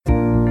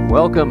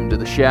Welcome to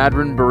the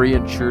Chadron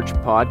Berean Church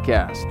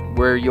podcast,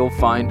 where you'll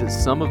find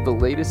some of the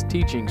latest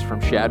teachings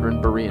from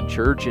Chadron Berean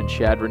Church in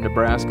Chadron,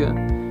 Nebraska.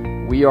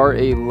 We are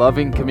a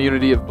loving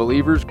community of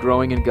believers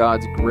growing in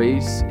God's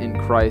grace in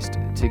Christ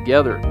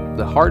together.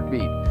 The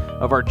heartbeat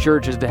of our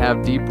church is to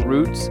have deep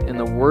roots in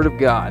the Word of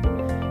God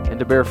and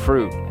to bear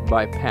fruit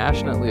by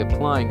passionately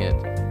applying it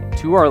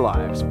to our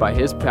lives by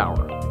His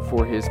power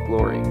for His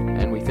glory.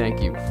 And we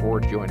thank you for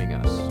joining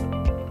us.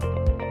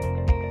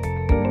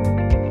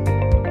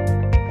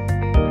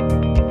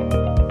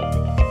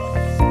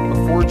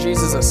 Before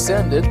Jesus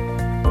ascended,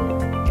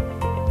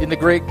 in the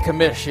Great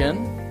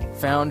Commission,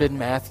 found in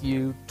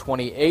Matthew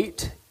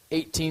 28,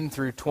 18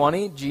 through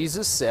 20,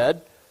 Jesus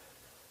said,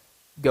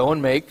 "Go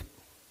and make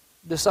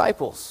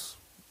disciples,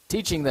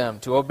 teaching them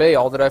to obey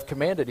all that I've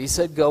commanded." He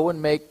said, "Go and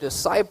make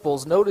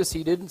disciples." Notice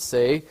He didn't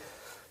say,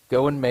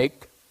 "Go and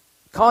make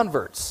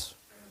converts."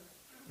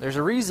 There's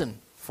a reason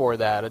for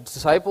that. A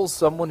disciple is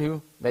someone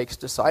who makes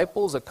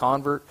disciples. A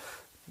convert,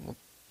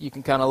 you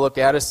can kind of look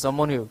at as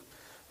someone who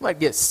might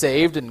get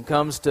saved and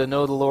comes to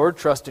know the Lord,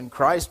 trust in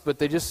Christ, but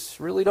they just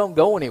really don't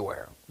go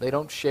anywhere. They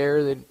don't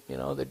share. They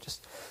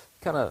just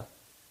kind of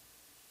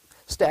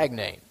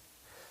stagnate.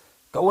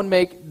 Go and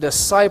make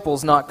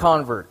disciples, not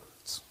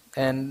converts.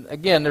 And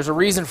again, there's a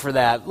reason for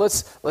that.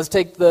 Let's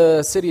take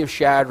the city of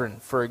Chadron,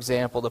 for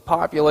example. The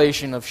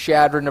population of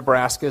Chadron,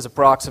 Nebraska is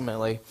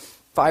approximately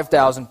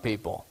 5,000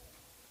 people.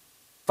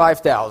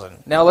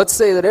 5,000. Now let's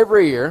say that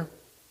every year,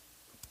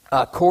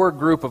 a core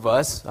group of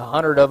us,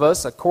 100 of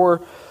us, a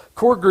core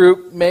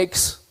group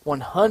makes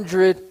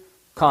 100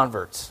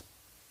 converts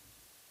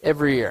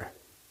every year.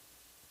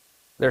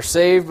 They're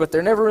saved, but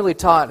they're never really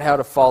taught how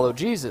to follow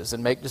Jesus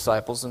and make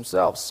disciples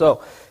themselves.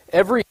 So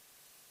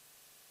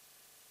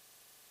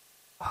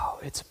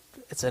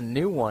it's a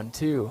new one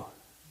too.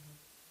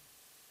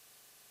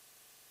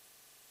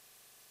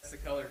 That's the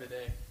color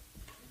today.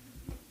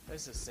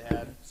 This is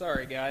sad.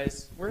 Sorry,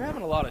 guys. We're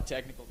having a lot of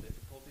technical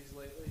difficulties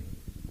lately.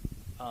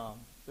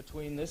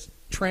 Between this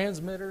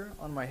transmitter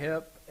on my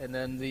hip and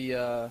then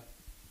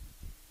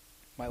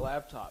my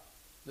laptop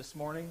this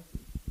morning,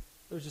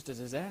 it was just a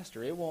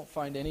disaster. It won't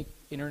find any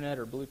internet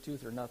or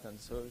Bluetooth or nothing,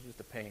 so it was just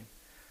a pain.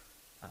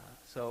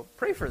 So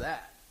pray for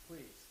that,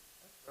 please.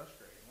 That's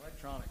frustrating.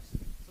 Electronics.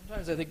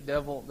 Sometimes I think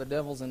the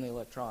devil's in the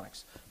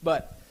electronics.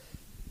 But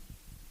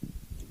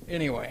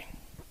anyway,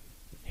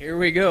 here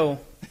we go.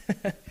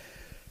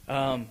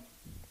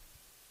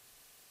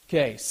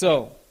 Okay,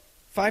 so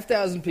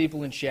 5,000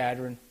 people in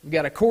Chadron. We've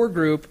got a core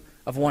group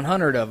of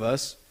 100 of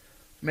us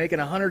making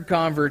 100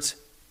 converts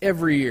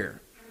every year.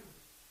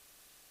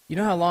 You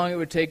know how long it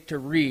would take to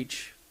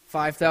reach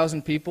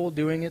 5,000 people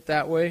doing it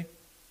that way?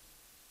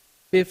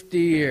 50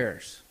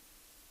 years.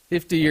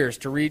 50 years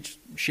to reach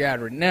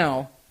Chadron.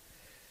 Now,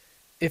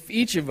 if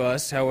each of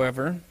us,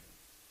 however,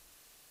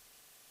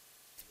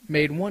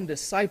 made one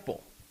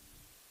disciple,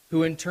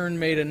 who in turn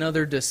made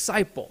another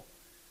disciple,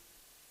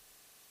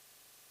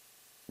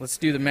 let's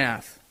do the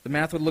math. The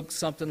math would look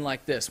something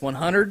like this.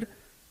 100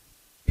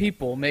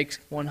 people makes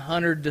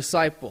 100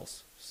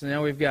 disciples. So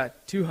now we've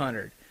got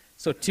 200.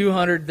 So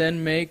 200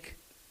 then make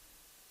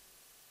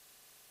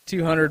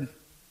 200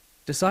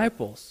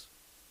 disciples.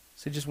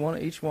 So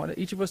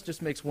each of us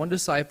just makes one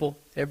disciple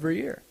every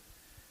year.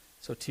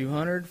 So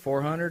 200,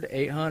 400,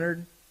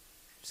 800,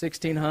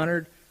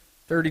 1,600,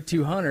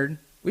 3,200.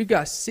 We've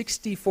got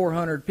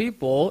 6,400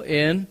 people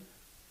in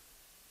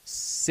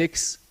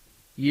 6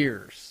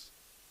 years.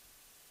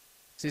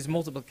 See, this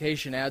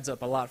multiplication adds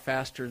up a lot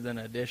faster than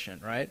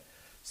addition, right?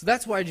 So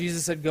that's why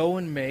Jesus said, go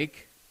and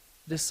make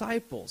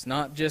disciples,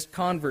 not just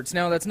converts.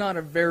 Now, that's not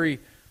a very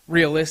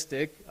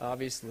realistic,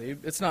 obviously.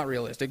 It's not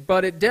realistic,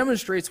 but it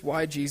demonstrates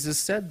why Jesus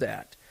said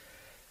that.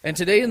 And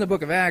today in the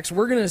book of Acts,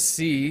 we're going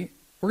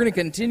to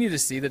continue to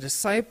see the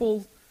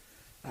discipleship,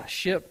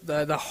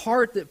 the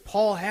heart that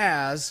Paul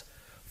has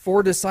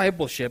for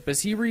discipleship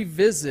as he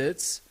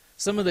revisits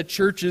some of the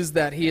churches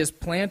that he has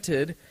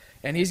planted.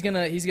 And he's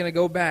gonna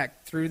go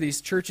back through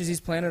these churches he's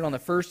planted on the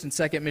first and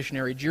second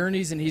missionary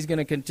journeys, and he's going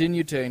to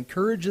continue to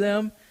encourage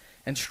them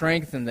and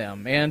strengthen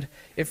them. And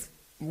if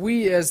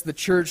we as the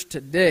church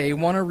today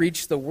want to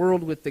reach the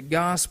world with the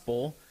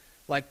gospel,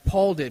 like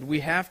Paul did, we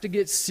have to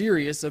get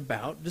serious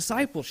about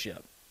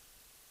discipleship.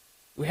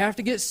 We have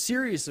to get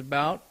serious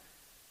about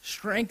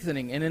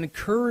strengthening and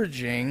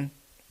encouraging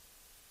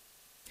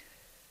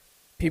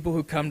people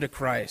who come to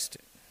Christ.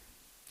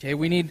 Okay,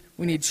 we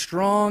need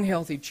strong,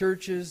 healthy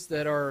churches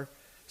that are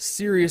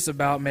serious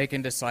about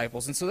making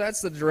disciples. And so that's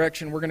the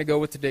direction we're going to go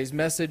with today's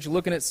message,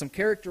 looking at some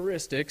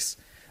characteristics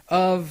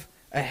of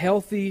a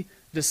healthy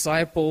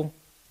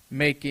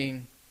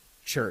disciple-making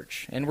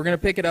church. And we're going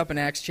to pick it up in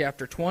Acts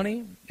chapter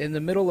 20, in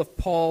the middle of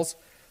Paul's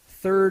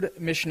third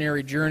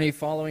missionary journey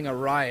following a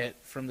riot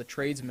from the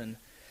tradesmen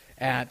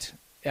at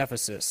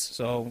Ephesus.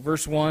 So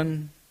verse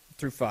 1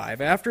 through 5.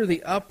 After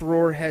the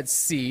uproar had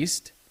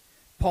ceased,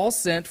 Paul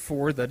sent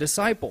for the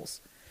disciples,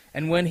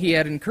 and when he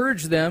had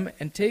encouraged them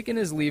and taken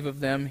his leave of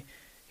them,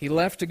 he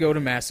left to go to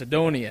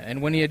Macedonia.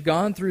 And when he had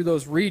gone through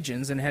those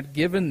regions and had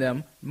given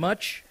them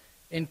much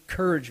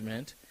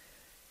encouragement,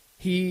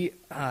 he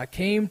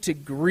came to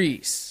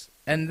Greece,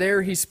 and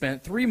there he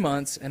spent 3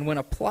 months. And when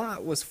a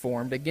plot was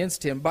formed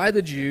against him by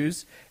the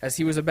Jews, as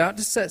he was about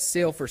to set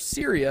sail for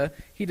Syria,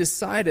 he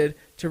decided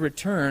to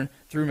return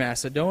through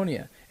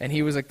Macedonia. And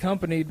he was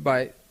accompanied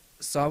by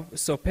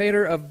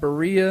Sopater of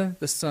Berea,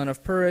 the son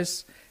of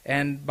Pyrrhus,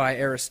 and by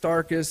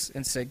Aristarchus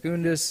and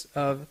Secundus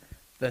of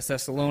the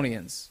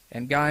Thessalonians,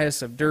 and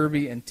Gaius of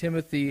Derbe, and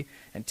Timothy,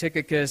 and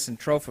Tychicus, and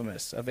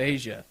Trophimus of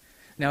Asia.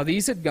 Now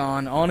these had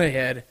gone on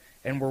ahead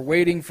and were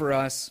waiting for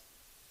us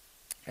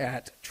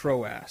at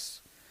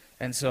Troas.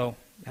 And so,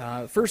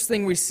 first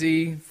thing we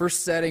see,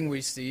 first setting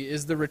we see,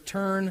 is the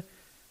return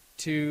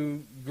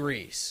to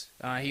Greece.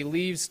 He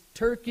leaves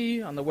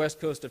Turkey, on the west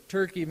coast of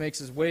Turkey, makes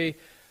his way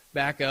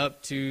back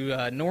up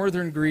to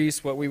northern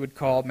Greece, what we would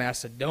call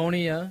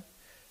Macedonia,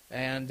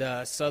 and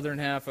southern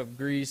half of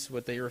Greece,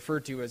 what they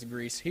refer to as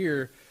Greece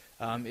here,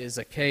 is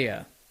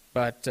Achaia.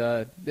 But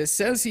it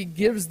says he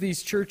gives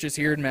these churches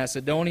here in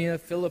Macedonia,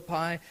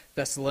 Philippi,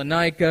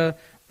 Thessalonica,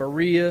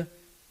 Berea,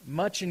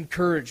 much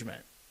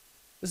encouragement.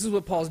 This is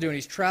what Paul's doing.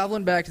 He's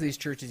traveling back to these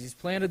churches. He's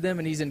planted them,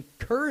 and he's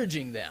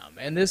encouraging them.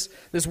 And this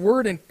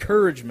word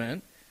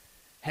encouragement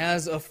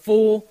has a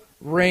full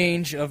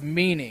range of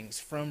meanings,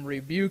 from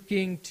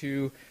rebuking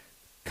to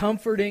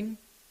comforting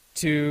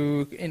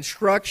to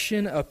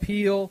instruction,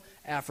 appeal,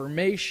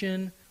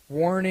 affirmation,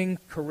 warning,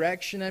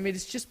 correction. I mean,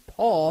 it's just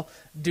Paul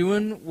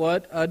doing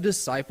what a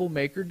disciple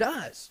maker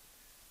does.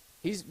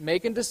 He's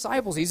making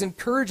disciples. He's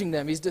encouraging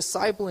them. He's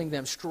discipling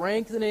them,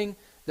 strengthening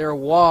their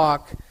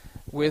walk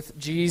with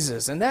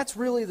Jesus. And that's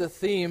really the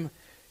theme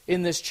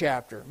in this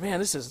chapter. Man,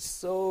 this is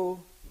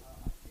so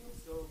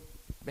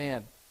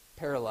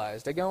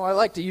paralyzed. I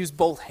like to use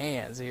both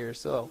hands here,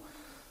 so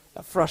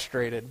I'm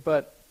frustrated,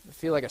 but I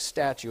feel like a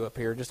statue up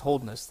here just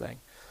holding this thing.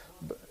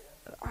 But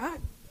I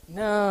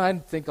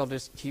think I'll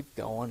just keep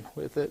going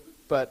with it.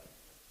 But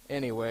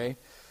anyway,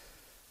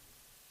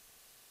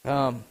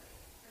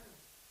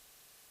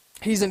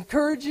 he's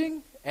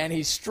encouraging and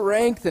he's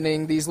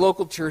strengthening these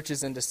local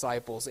churches and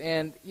disciples.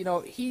 And, you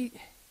know, he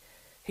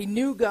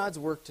knew God's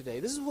work today.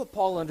 This is what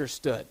Paul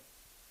understood.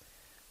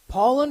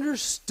 Paul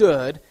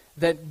understood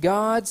that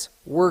God's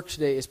work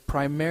today is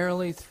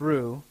primarily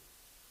through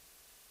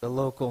the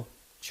local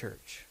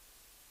church.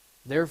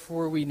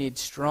 Therefore, we need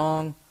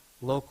strong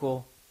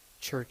local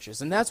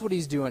churches. And that's what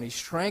he's doing. He's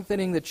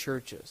strengthening the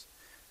churches.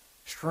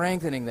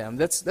 Strengthening them.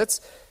 This is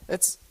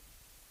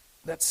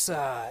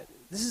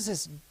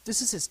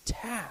his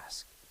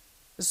task.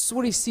 This is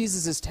what he sees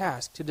as his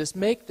task, to just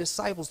make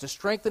disciples, to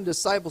strengthen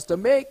disciples, to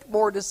make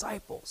more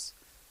disciples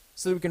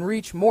so that we can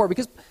reach more.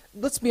 Because,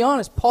 let's be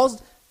honest,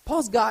 Paul's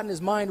got in his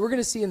mind, we're going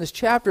to see in this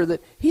chapter,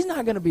 that he's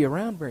not going to be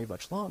around very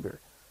much longer.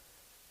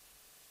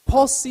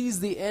 Paul sees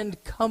the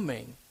end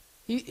coming.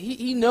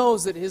 He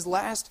knows that his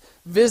last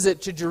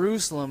visit to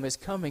Jerusalem is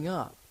coming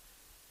up.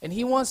 And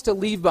he wants to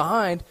leave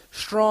behind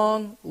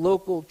strong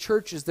local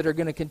churches that are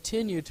going to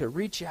continue to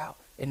reach out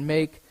and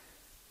make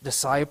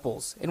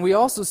disciples. And we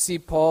also see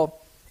Paul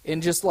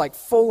in just like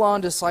full-on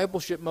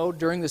discipleship mode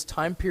during this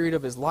time period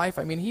of his life.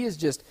 I mean, he's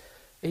just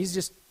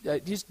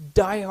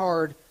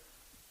diehard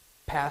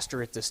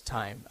pastor at this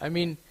time. I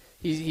mean,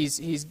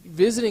 he's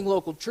visiting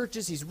local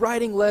churches. He's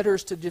writing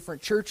letters to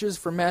different churches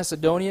from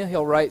Macedonia.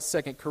 He'll write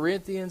 2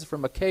 Corinthians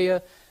from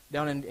Achaia.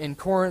 Down in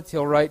Corinth,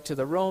 he'll write to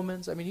the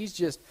Romans. I mean, he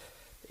just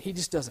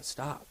doesn't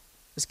stop.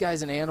 This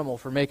guy's an animal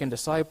for making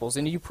disciples.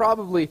 And you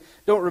probably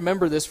don't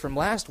remember this from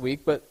last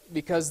week, but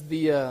because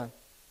the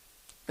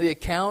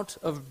account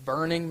of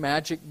burning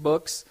magic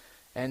books,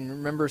 and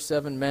remember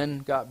 7 men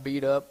got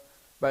beat up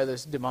by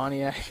this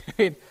demoniac.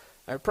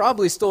 I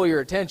probably stole your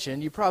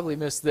attention. You probably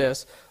missed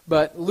this.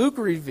 But Luke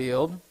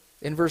revealed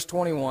in verse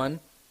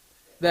 21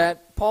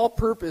 that Paul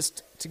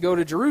purposed to go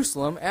to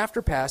Jerusalem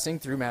after passing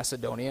through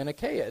Macedonia and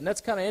Achaia. And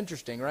that's kind of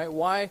interesting, right?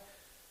 Why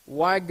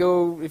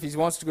go, if he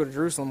wants to go to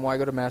Jerusalem, why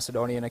go to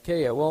Macedonia and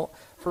Achaia? Well,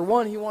 for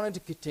one, he wanted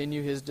to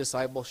continue his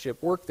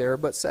discipleship work there.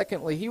 But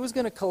secondly, he was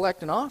going to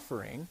collect an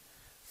offering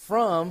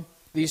from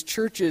these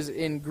churches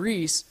in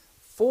Greece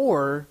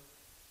for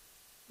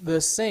the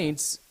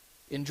saints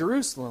in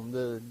Jerusalem.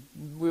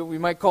 We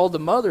might call the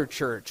mother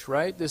church,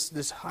 right?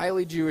 This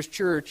highly Jewish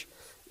church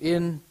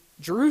in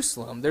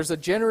Jerusalem. There's a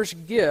generous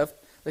gift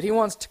that he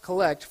wants to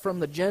collect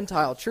from the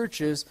Gentile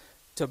churches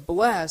to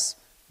bless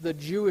the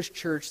Jewish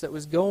church that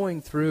was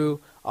going through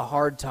a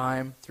hard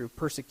time, through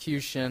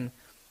persecution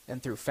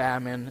and through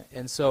famine.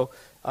 And so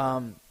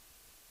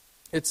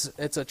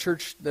it's a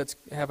church that's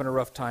having a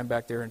rough time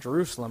back there in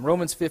Jerusalem.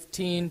 Romans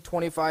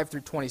 15:25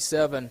 through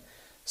 27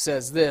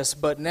 says this,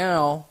 "But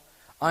now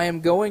I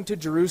am going to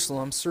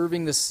Jerusalem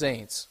serving the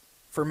saints,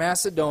 for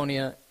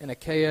Macedonia and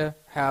Achaia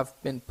have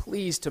been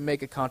pleased to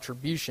make a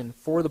contribution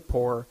for the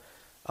poor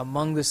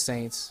among the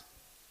saints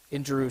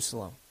in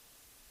Jerusalem.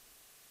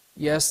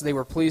 Yes, they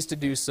were pleased to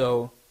do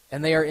so,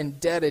 and they are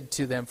indebted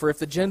to them. For if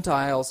the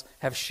Gentiles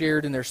have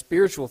shared in their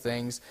spiritual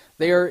things,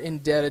 they are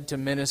indebted to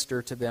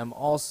minister to them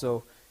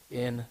also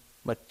in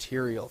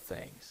material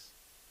things."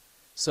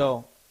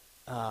 So,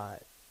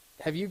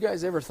 have you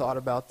guys ever thought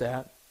about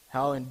that?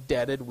 How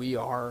indebted we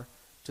are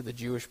to the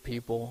Jewish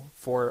people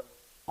for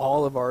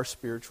all of our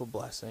spiritual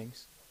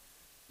blessings.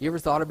 You ever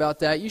thought about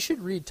that? You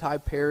should read Ty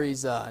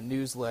Perry's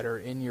newsletter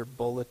in your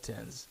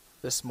bulletins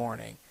this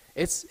morning.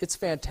 It's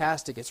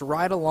fantastic. It's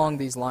right along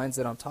these lines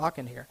that I'm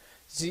talking here.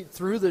 See,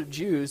 through the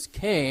Jews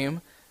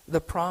came the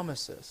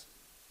promises,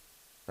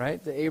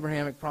 right? The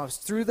Abrahamic promise.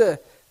 Through the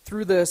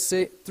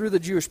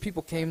Jewish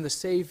people came the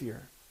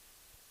Savior.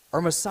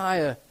 Our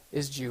Messiah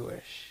is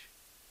Jewish.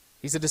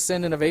 He's a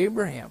descendant of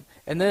Abraham.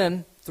 And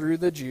then through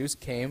the Jews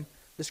came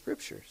the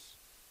Scriptures,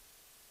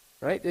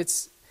 right?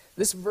 It's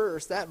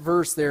that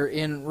verse there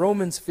in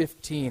Romans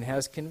 15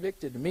 has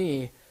convicted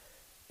me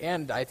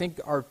and I think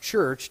our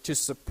church to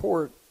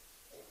support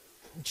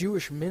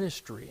Jewish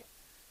ministry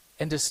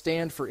and to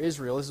stand for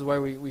Israel. This is why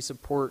we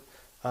support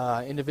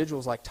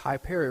individuals like Ty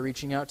Perry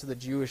reaching out to the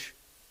Jewish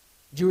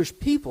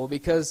people,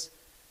 because,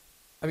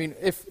 I mean,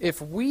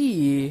 if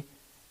we,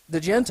 the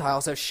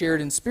Gentiles, have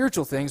shared in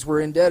spiritual things, we're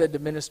indebted to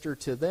minister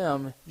to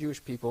them,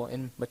 Jewish people,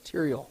 in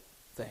material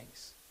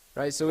things,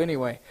 right? So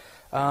anyway,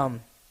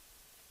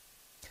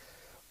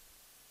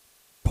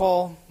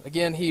 Paul,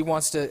 again, he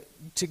wants to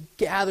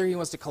gather, he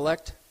wants to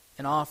collect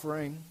an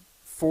offering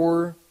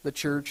for the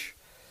church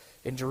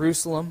in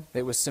Jerusalem.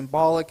 It was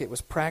symbolic, it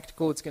was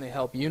practical, it's going to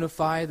help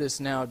unify this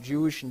now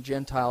Jewish and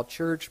Gentile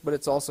church, but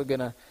it's also going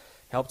to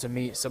help to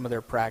meet some of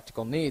their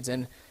practical needs.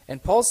 And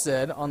Paul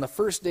said, on the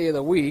first day of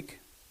the week,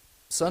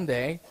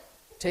 Sunday,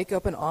 take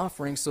up an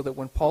offering so that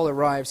when Paul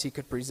arrives, he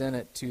could present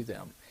it to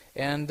them.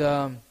 And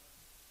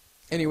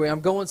anyway,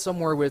 I'm going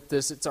somewhere with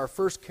this. It's our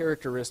first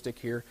characteristic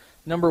here.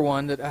 Number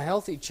one, that a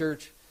healthy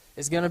church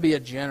is going to be a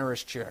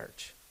generous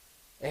church.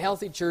 A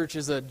healthy church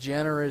is a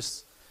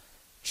generous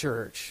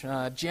church.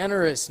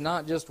 Generous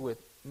not just with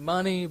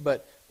money,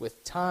 but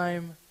with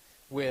time,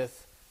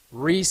 with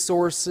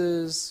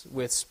resources,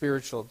 with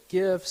spiritual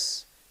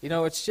gifts. You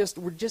know,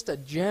 we're just a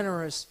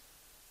generous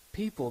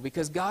people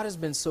because God has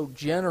been so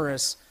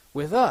generous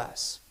with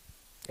us.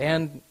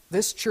 And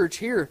this church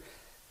here,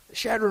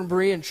 Shadron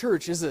Berean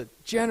Church, is a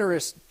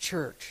generous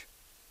church.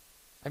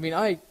 I mean,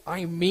 I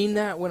mean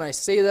that when I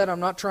say that.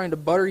 I'm not trying to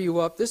butter you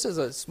up. This is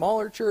a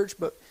smaller church,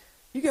 but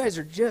you guys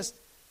are just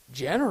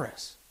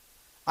generous.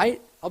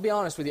 I'll be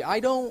honest with you. I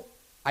don't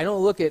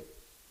look at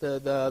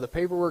the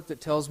paperwork that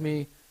tells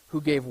me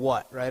who gave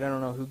what, right? I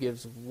don't know who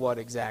gives what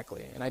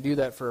exactly. And I do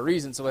that for a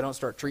reason, so I don't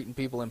start treating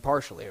people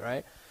impartially,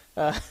 right?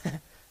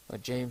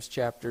 Like James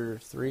chapter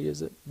 3,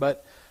 is it?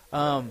 But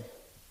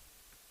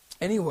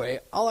anyway,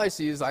 all I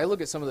see is I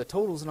look at some of the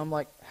totals, and I'm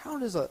like, how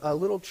does a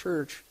little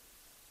church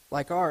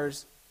like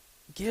ours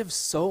give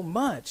so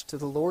much to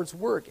the Lord's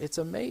work? It's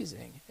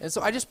amazing. And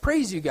so I just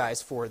praise you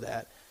guys for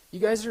that. You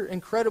guys are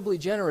incredibly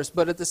generous,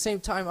 but at the same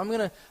time,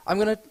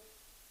 I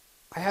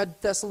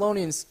had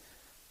Thessalonians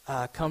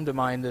come to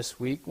mind this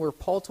week, where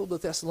Paul told the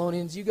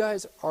Thessalonians, you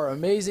guys are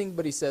amazing,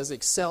 but he says,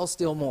 excel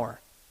still more.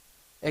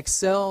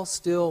 Excel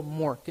still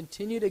more.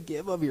 Continue to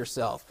give of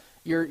yourself,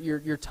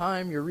 your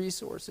time, your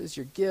resources,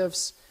 your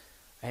gifts.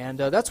 And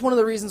that's one of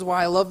the reasons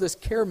why I love this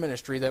care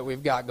ministry that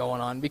we've got going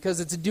on, because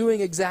it's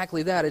doing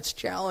exactly that. It's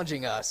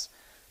challenging us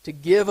to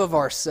give of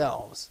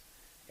ourselves.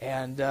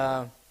 And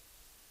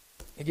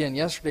again,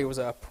 yesterday was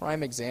a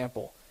prime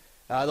example.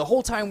 The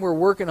whole time we're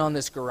working on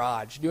this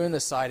garage, doing the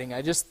siding,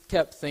 I just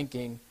kept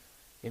thinking,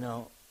 you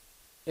know,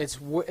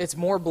 it's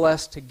more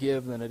blessed to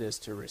give than it is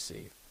to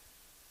receive.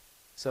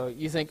 So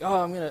you think,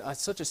 oh,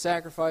 it's such a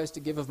sacrifice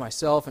to give of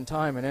myself and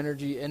time and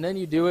energy, and then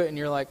you do it, and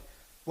you're like,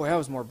 boy, I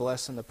was more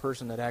blessed than the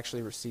person that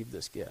actually received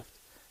this gift.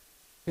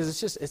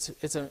 Because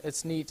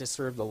it's neat to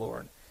serve the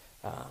Lord.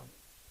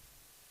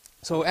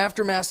 So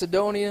after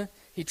Macedonia,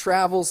 he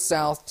travels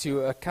south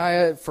to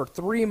Achaia for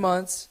 3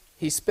 months.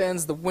 He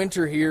spends the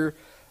winter here,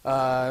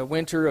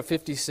 winter of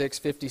 56,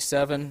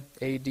 57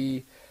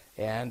 AD,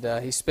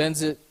 and he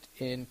spends it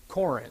in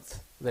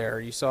Corinth there.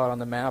 You saw it on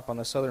the map on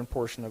the southern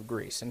portion of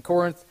Greece. And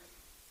Corinth,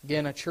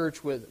 again, a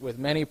church with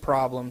many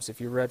problems.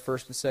 If you read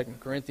 1st and 2nd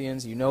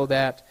Corinthians, you know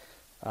that.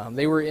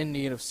 They were in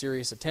need of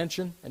serious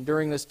attention, and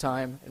during this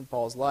time in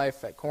Paul's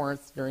life at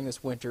Corinth, during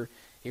this winter,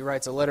 he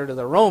writes a letter to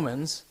the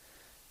Romans,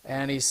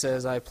 and he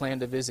says, I plan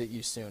to visit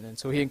you soon. And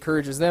so he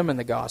encourages them in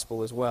the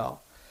gospel as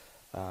well.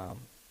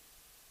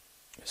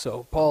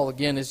 So Paul,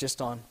 again, is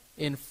just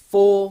in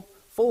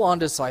full-on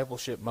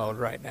discipleship mode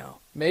right now,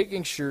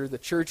 making sure the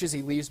churches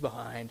he leaves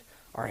behind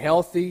are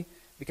healthy,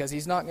 because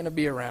he's not going to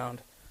be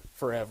around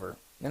forever.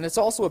 And it's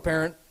also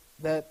apparent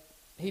that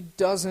he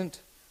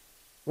doesn't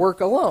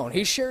work alone.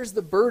 He shares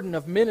the burden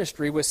of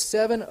ministry with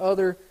 7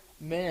 other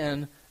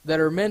men that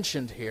are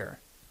mentioned here.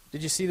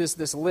 Did you see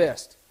this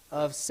list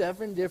of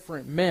 7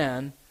 different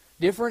men,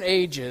 different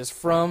ages,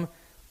 from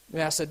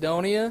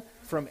Macedonia,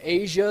 from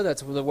Asia,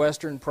 that's the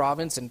western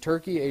province in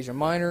Turkey, Asia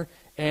Minor,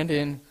 and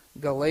in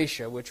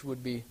Galatia, which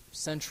would be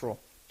central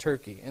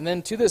Turkey. And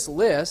then to this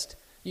list,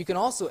 you can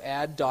also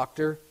add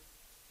Dr.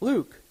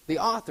 Luke, the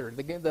author,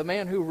 the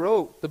man who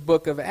wrote the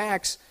book of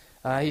Acts.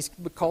 He's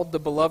called the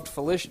beloved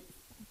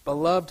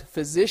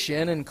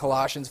physician in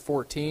Colossians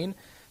 14,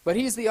 but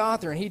he's the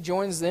author, and he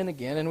joins in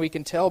again, and we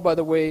can tell by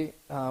the way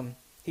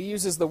he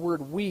uses the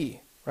word we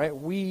right?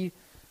 We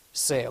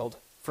sailed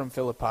from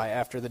Philippi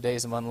after the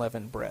days of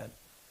unleavened bread.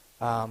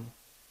 The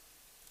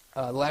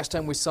last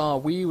time we saw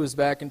we was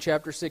back in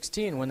chapter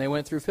 16 when they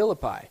went through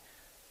Philippi.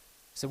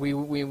 So we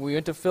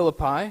went to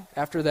Philippi.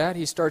 After that,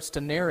 he starts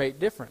to narrate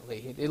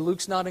differently.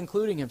 Luke's not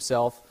including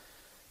himself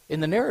in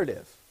the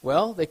narrative.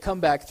 Well, they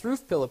come back through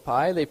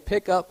Philippi, they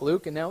pick up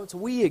Luke, and now it's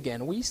we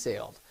again. We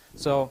sailed.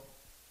 So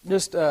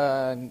just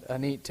a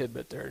neat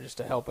tidbit there just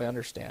to help you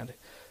understand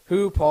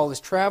who Paul is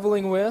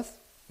traveling with.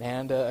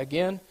 And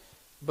again,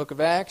 book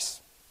of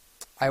Acts,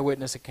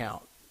 eyewitness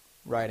account,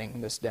 writing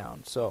this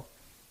down. So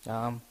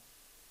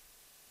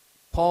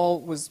Paul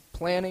was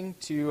planning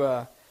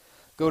to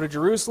go to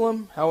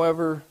Jerusalem.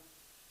 However,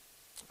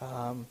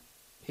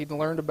 he'd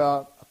learned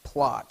about a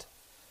plot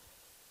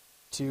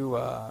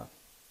to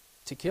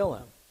kill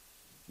him.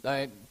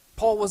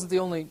 Paul wasn't the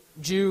only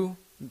Jew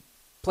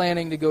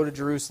planning to go to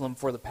Jerusalem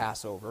for the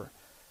Passover.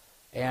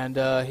 And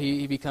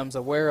he becomes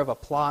aware of a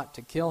plot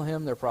to kill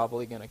him. They're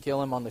probably going to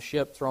kill him on the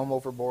ship, throw him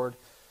overboard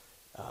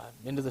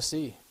into the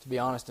sea, to be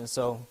honest. And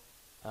so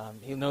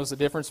he knows the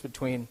difference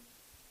between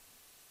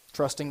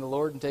trusting the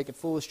Lord and taking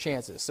foolish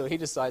chances. So he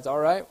decides, all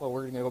right, well,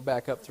 we're going to go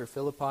back up through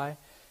Philippi,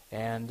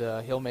 and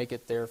he'll make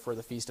it there for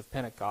the Feast of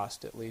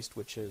Pentecost, at least,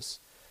 which is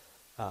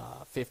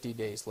 50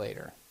 days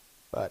later.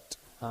 But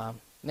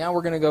now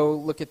we're going to go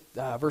look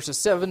at verses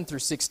 7 through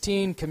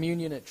 16,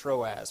 communion at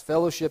Troas,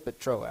 fellowship at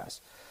Troas.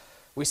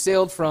 We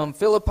sailed from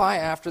Philippi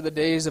after the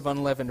days of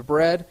unleavened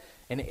bread,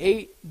 an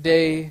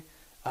 8-day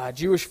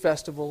Jewish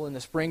festival in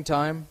the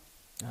springtime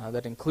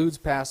that includes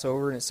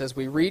Passover. And it says,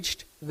 we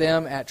reached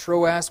them at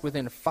Troas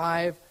within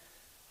 5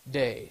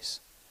 days.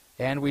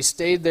 And we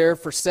stayed there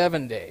for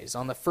 7 days.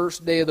 On the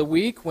first day of the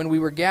week, when we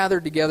were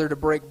gathered together to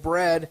break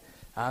bread,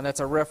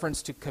 that's a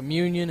reference to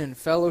communion and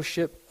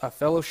fellowship, a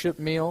fellowship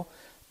meal,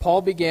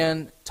 Paul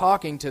began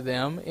talking to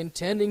them,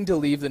 intending to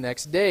leave the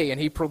next day, and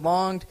he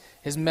prolonged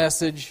his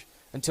message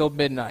until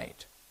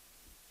midnight.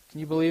 Can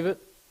you believe it?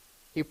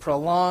 He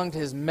prolonged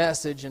his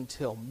message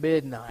until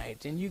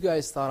midnight, and you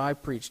guys thought I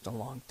preached a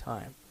long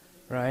time,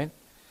 right?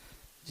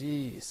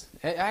 Jeez.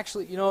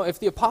 Actually, if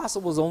the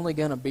apostle was only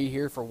going to be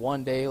here for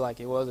one day like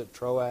he was at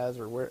Troas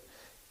or where,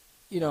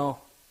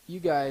 you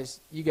guys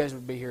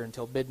would be here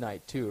until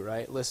midnight too,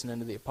 right? Listening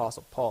to the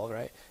apostle Paul,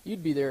 right?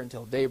 You'd be there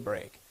until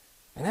daybreak.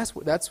 And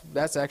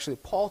that's actually,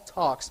 Paul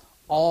talks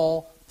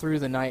all through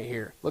the night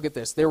here. Look at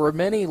this. There were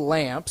many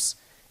lamps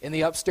in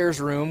the upstairs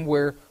room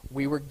where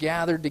we were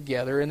gathered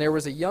together, and there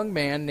was a young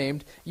man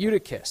named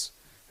Eutychus,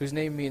 whose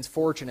name means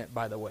fortunate,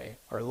 by the way,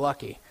 or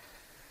lucky.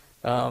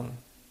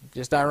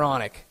 Just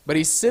ironic. But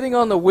he's sitting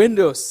on the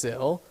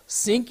windowsill,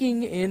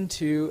 sinking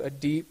into a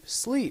deep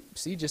sleep.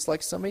 See, just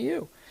like some of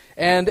you.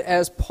 And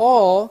as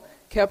Paul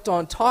kept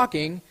on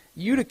talking,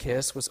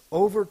 Eutychus was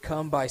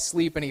overcome by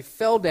sleep, and he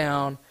fell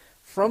down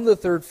from the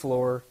third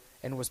floor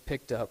and was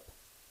picked up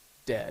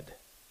dead.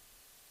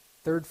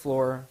 Third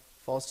floor,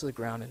 falls to the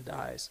ground and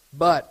dies.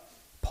 But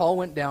Paul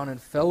went down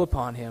and fell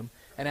upon him,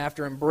 and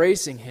after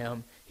embracing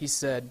him, he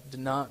said, "Do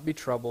not be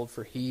troubled,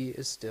 for he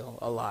is still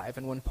alive."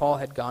 And when Paul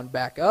had gone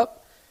back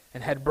up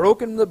and had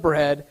broken the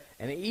bread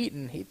and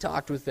eaten, he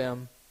talked with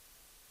them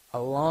a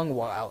long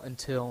while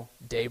until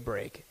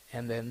daybreak,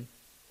 and then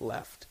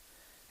left.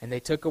 And they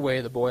took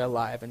away the boy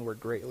alive and were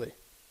greatly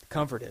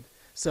comforted.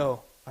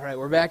 So, all right,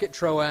 we're back at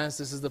Troas.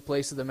 This is the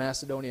place of the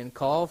Macedonian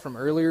call from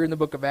earlier in the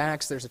book of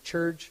Acts. There's a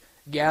church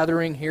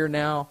gathering here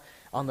now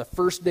on the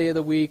first day of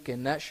the week,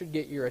 and that should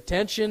get your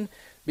attention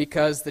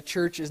because the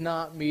church is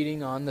not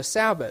meeting on the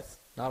Sabbath,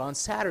 not on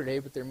Saturday,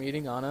 but they're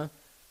meeting on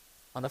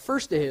the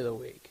first day of the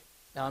week.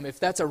 If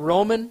that's a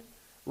Roman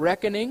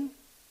reckoning,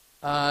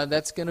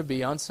 that's going to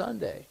be on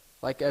Sunday,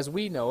 like as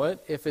we know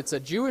it. If it's a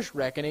Jewish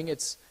reckoning,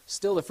 it's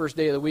still the first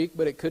day of the week,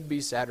 but it could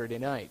be Saturday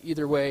night.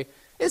 Either way,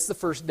 it's the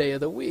first day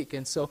of the week,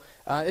 and so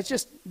it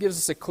just gives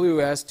us a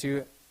clue as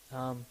to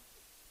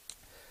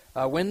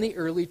when the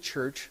early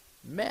church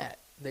met.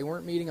 They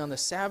weren't meeting on the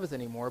Sabbath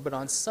anymore, but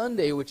on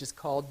Sunday, which is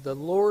called the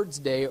Lord's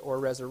Day or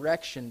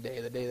Resurrection Day,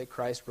 the day that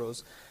Christ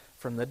rose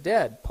from the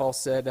dead. Paul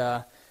said,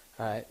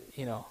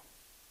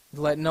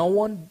 let no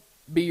one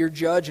be your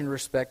judge in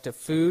respect to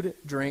food,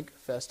 drink,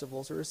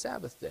 festivals, or a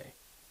Sabbath day.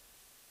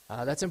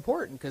 That's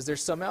important because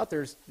there's some out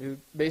there who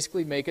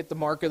basically make it the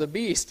mark of the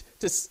beast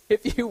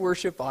if you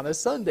worship on a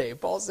Sunday.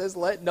 Paul says,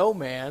 let no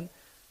man,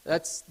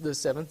 that's the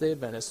Seventh-day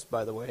Adventists,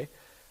 by the way,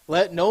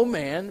 let no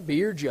man be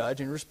your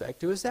judge in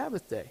respect to a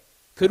Sabbath day.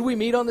 Could we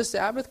meet on the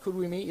Sabbath? Could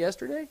we meet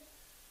yesterday?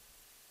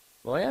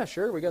 Well, yeah,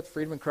 sure. We got the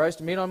freedom in Christ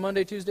to meet on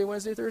Monday, Tuesday,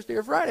 Wednesday, Thursday,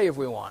 or Friday if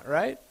we want,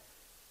 right?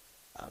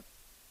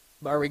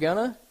 Are we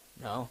gonna?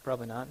 No,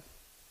 probably not.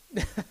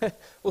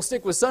 We'll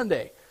stick with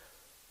Sunday.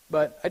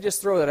 But I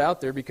just throw that out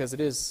there because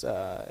it is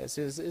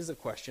a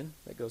question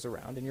that goes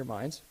around in your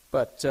minds.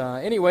 But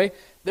anyway,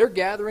 their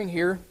gathering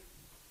here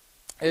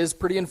is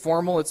pretty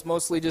informal. It's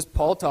mostly just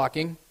Paul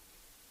talking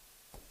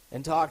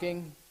and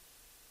talking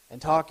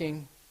and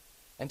talking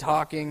and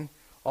talking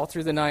all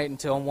through the night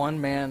until one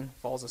man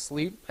falls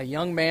asleep. A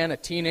young man, a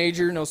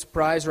teenager, no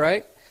surprise,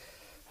 right?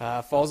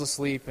 falls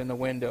asleep in the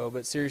window.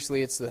 But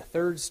seriously, it's the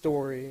third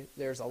story.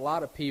 There's a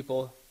lot of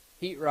people.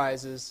 Heat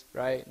rises,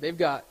 right? They've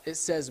got, it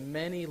says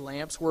many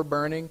lamps were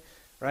burning,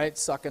 right?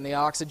 Sucking the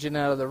oxygen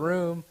out of the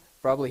room,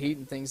 probably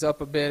heating things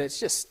up a bit. It's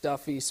just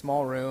stuffy,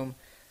 small room.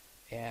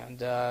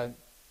 And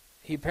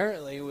he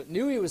apparently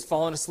knew he was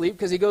falling asleep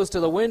because he goes to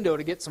the window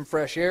to get some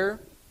fresh air.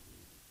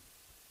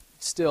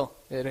 Still,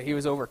 he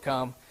was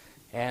overcome.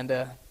 And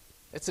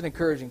it's an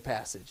encouraging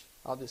passage.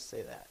 I'll just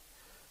say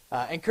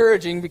that.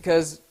 Encouraging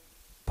because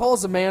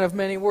Paul's a man of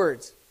many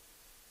words.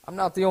 I'm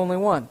not the only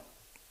one.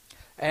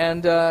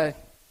 And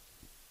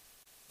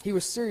he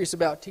was serious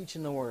about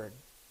teaching the Word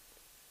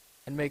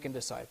and making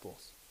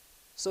disciples.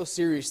 So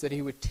serious that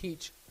he would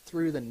teach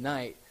through the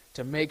night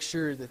to make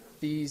sure that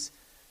these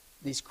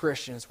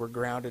Christians were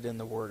grounded in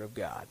the Word of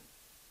God.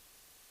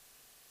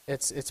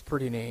 It's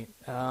pretty neat.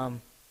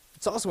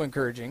 It's also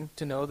encouraging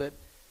to know that,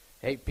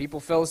 hey, people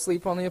fell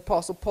asleep on the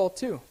Apostle Paul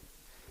too.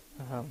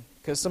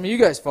 Because some of you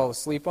guys fall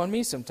asleep on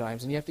me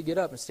sometimes, and you have to get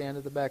up and stand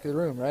at the back of the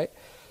room, right?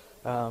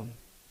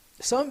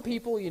 Some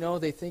people,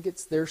 they think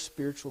it's their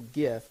spiritual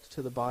gift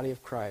to the body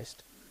of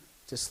Christ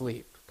to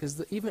sleep.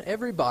 Because even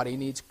everybody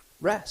needs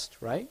rest,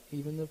 right?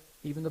 Even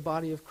the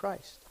body of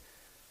Christ.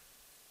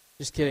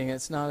 Just kidding,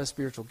 it's not a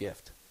spiritual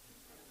gift.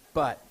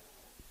 But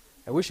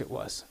I wish it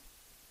was.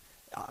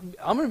 I'm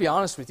going to be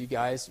honest with you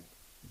guys.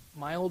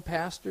 My old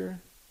pastor,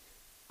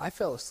 I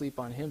fell asleep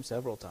on him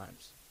several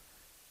times.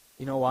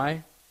 You know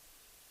why?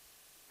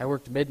 I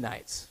worked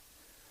midnights.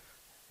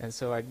 And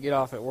so I'd get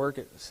off at work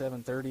at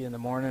 7:30 in the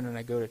morning and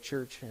I'd go to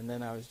church, and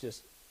then I was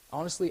just,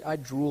 honestly, I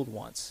drooled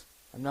once.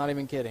 I'm not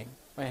even kidding.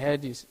 My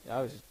head, it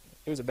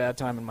was a bad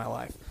time in my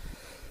life.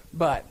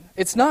 But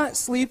it's not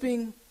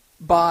sleeping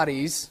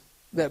bodies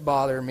that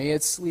bother me,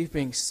 it's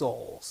sleeping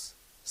souls.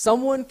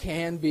 Someone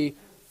can be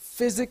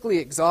physically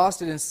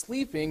exhausted and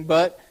sleeping,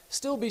 but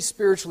still be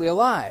spiritually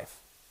alive,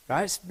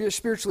 right? Be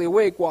spiritually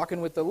awake,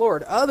 walking with the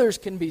Lord. Others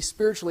can be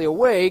spiritually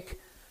awake,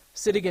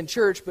 sitting in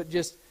church, but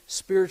just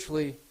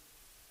spiritually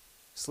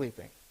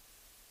sleeping.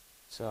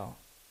 So,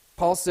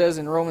 Paul says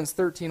in Romans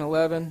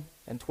 13:11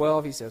 and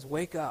 12, he says,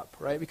 wake up,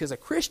 right? Because a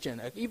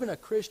Christian, even a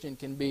Christian,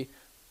 can be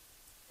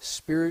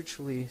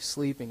spiritually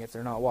sleeping if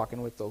they're not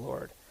walking with the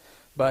Lord.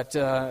 But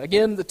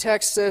again, the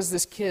text says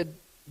this kid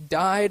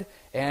died,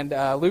 and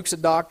Luke's a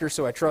doctor,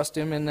 so I trust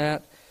him in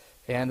that.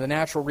 And the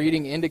natural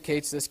reading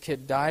indicates this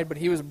kid died, but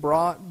he was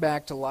brought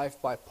back to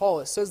life by Paul.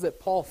 It says that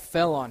Paul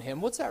fell on him.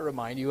 What's that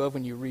remind you of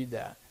when you read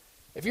that?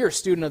 If you're a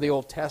student of the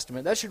Old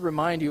Testament, that should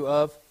remind you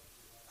of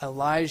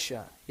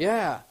Elijah.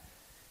 Yeah,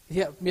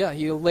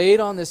 he laid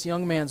on this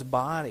young man's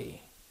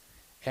body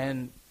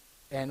and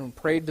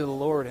prayed to the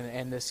Lord,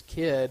 and this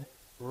kid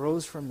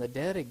rose from the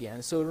dead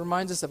again. So it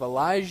reminds us of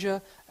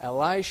Elijah,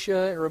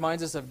 Elisha. It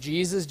reminds us of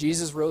Jesus.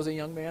 Jesus rose a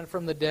young man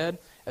from the dead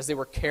as they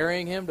were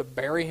carrying him to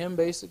bury him,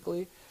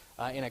 basically,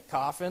 in a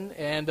coffin.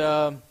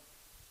 And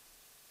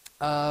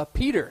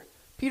Peter.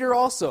 Peter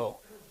also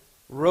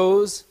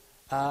rose,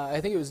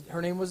 I think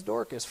her name was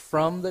Dorcas,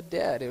 from the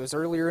dead. It was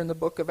earlier in the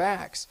book of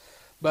Acts.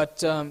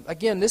 But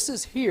again, this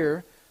is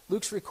here.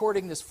 Luke's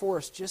recording this for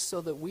us just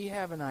so that we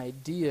have an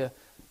idea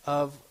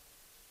of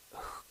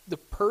the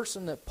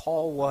person that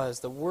Paul was,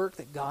 the work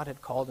that God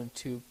had called him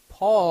to.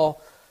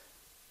 Paul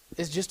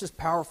is just as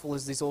powerful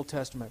as these Old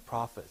Testament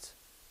prophets.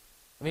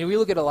 I mean, we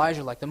look at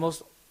Elijah like the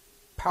most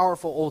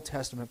powerful Old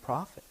Testament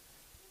prophet.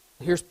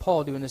 Here's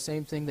Paul doing the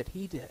same thing that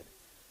he did.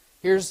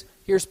 Here's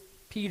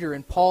Peter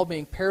and Paul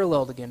being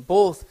paralleled again,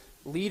 both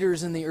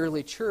leaders in the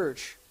early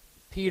church.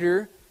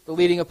 Peter, the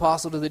leading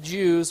apostle to the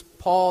Jews,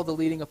 Paul, the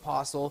leading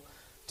apostle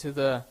to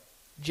the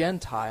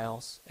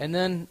Gentiles. And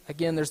then,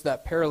 again, there's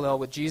that parallel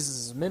with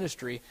Jesus'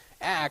 ministry.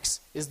 Acts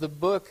is the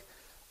book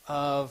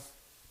of,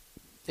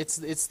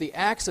 it's the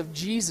Acts of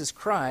Jesus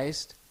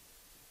Christ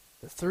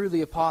through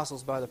the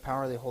apostles by the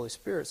power of the Holy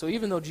Spirit. So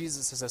even though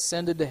Jesus has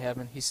ascended to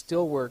heaven, he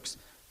still works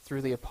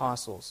through the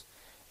apostles.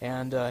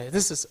 And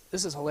this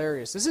is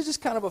hilarious. This is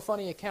just kind of a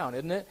funny account,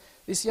 isn't it?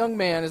 This young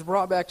man is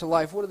brought back to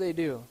life. What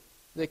do?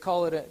 They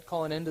call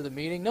an end to the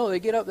meeting? No, they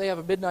get up, they have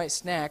a midnight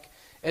snack,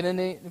 and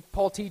then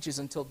Paul teaches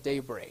until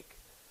daybreak.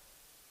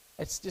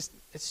 It's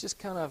just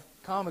kind of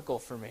comical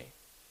for me.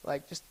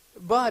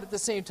 But at the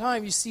same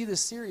time, you see the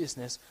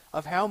seriousness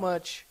of how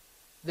much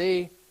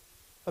they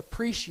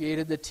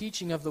appreciated the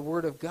teaching of the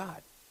Word of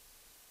God.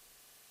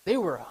 They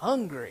were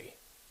hungry,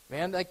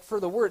 man, for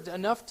the Word,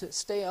 enough to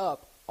stay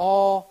up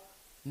all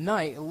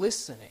night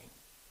listening.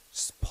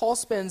 Paul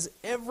spends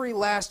every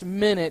last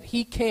minute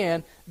he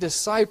can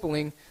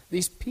discipling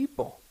these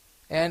people.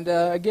 And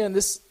again,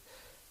 this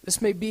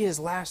may be his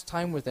last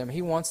time with them.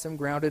 He wants them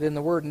grounded in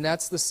the Word. And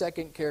that's the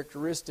second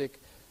characteristic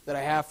that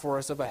I have for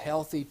us of a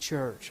healthy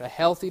church. A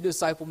healthy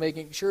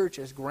disciple-making church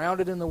is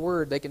grounded in the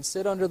Word. They can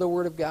sit under the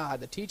Word of God,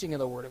 the teaching of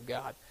the Word of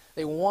God.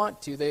 They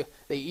want to. They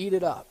eat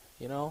it up,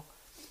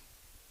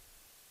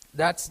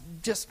 That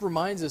just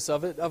reminds us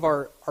of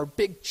our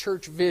big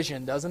church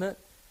vision, doesn't it?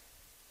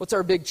 What's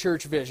our big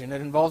church vision?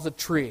 It involves a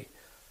tree.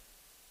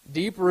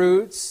 Deep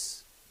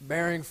roots,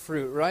 bearing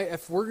fruit, right?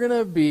 If we're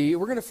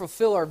going to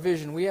fulfill our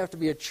vision, we have to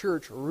be a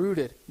church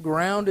rooted,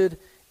 grounded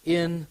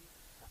in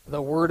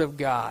the Word of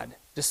God.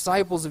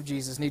 Disciples of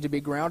Jesus need to be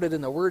grounded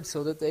in the Word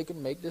so that they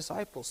can make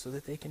disciples, so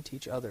that they can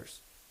teach others.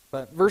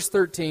 But verse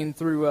 13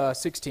 through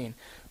 16.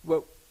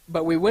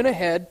 But we went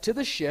ahead to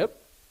the ship.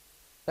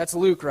 That's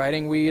Luke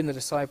writing, we and the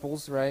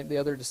disciples, right? The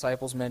other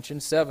disciples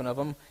mentioned, 7 of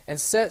them,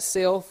 and set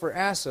sail for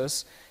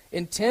Assos,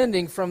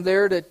 intending from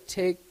there to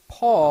take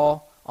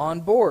Paul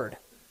on board.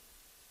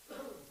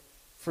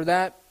 For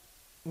that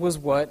was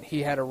what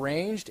he had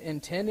arranged,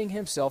 intending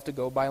himself to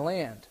go by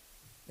land.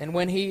 And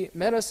when he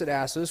met us at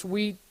Assos,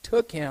 we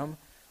took him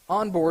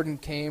on board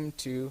and came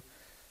to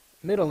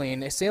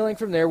Mytilene. Sailing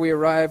from there, we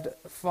arrived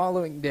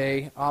following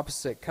day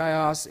opposite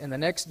Chios, and the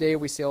next day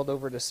we sailed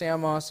over to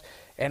Samos,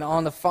 and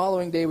on the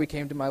following day we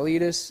came to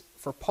Miletus,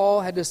 for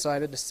Paul had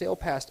decided to sail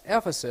past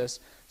Ephesus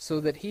so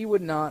that he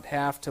would not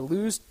have to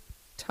lose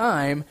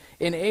time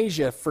in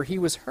Asia, for he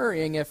was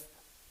hurrying if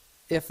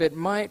it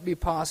might be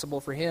possible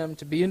for him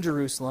to be in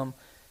Jerusalem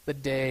the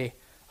day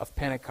of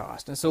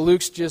Pentecost. And so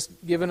Luke's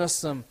just given us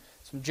some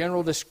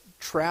general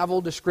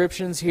travel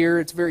descriptions here.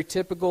 It's very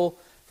typical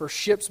for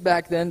ships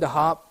back then to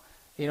hop,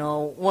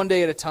 one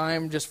day at a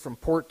time, just from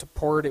port to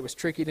port. It was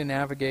tricky to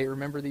navigate.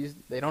 Remember,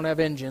 they don't have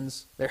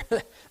engines.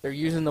 They're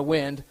using the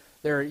wind.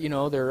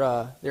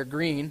 They're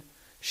green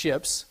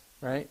ships,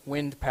 right?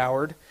 Wind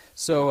powered.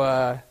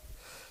 So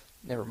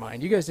never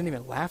mind. You guys didn't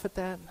even laugh at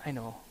that? I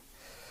know.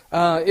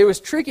 It was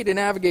tricky to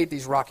navigate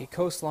these rocky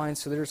coastlines,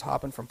 so they're just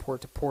hopping from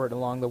port to port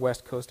along the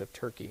west coast of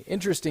Turkey.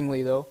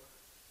 Interestingly, though,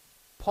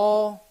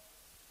 Paul,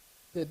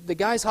 the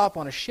guys hop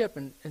on a ship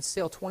and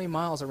sail 20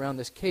 miles around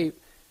this cape,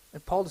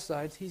 and Paul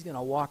decides he's going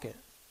to walk it.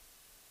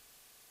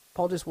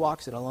 Paul just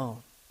walks it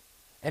alone.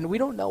 And we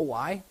don't know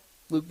why.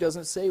 Luke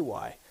doesn't say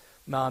why.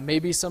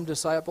 Maybe some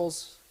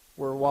disciples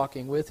were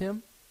walking with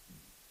him,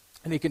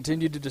 and he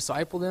continued to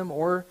disciple them,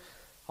 or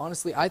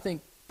honestly, I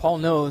think Paul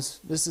knows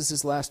this is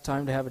his last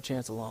time to have a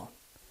chance alone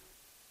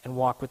and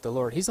walk with the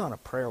Lord. He's on a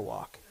prayer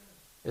walk,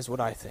 is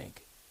what I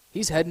think.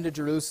 He's heading to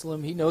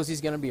Jerusalem. He knows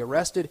he's going to be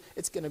arrested.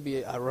 It's going to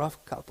be a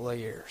rough couple of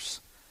years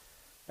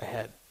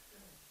ahead.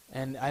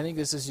 And I think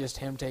this is just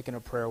him taking a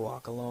prayer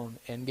walk alone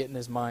and getting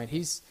his mind.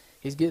 He's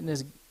getting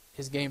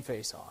his game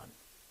face on,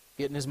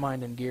 getting his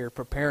mind in gear,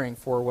 preparing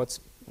for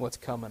what's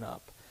coming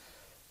up.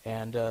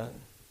 And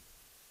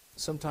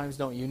sometimes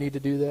don't you need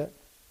to do that?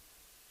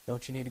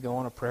 Don't you need to go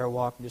on a prayer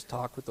walk and just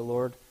talk with the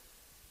Lord?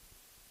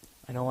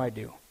 I know I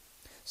do.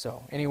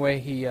 So anyway,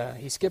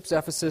 he skips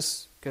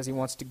Ephesus because he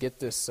wants to get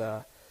this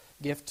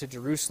gift to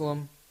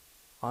Jerusalem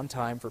on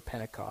time for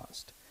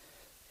Pentecost.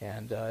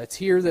 And it's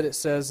here that it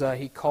says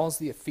he calls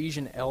the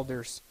Ephesian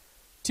elders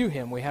to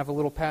him. We have a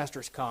little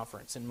pastor's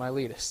conference in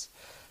Miletus.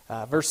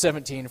 Verse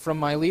 17, from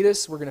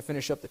Miletus, we're going to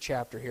finish up the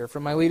chapter here.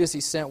 From Miletus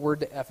he sent word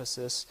to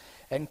Ephesus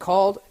and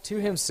called to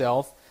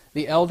himself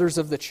the elders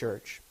of the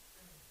church.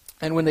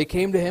 And when they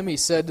came to him, he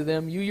said to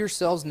them, you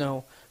yourselves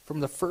know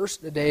from the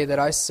first day that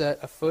I set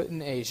a foot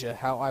in Asia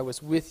how I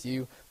was with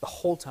you the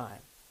whole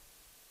time,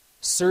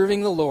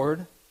 serving the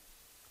Lord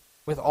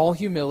with all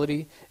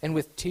humility and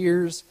with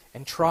tears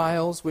and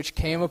trials which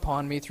came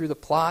upon me through the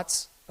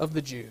plots of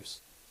the Jews.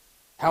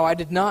 How I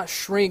did not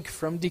shrink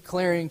from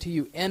declaring to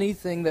you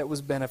anything that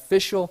was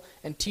beneficial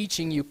and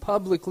teaching you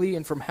publicly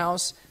and from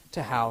house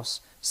to house,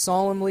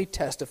 solemnly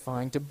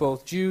testifying to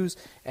both Jews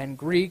and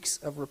Greeks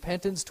of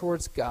repentance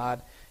towards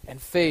God and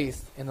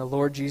faith in the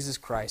Lord Jesus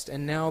Christ.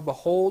 And now,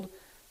 behold,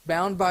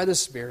 bound by the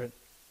Spirit,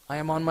 I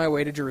am on my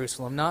way to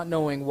Jerusalem, not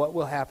knowing what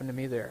will happen to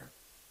me there,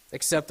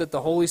 except that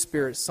the Holy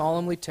Spirit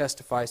solemnly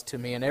testifies to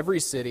me in every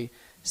city,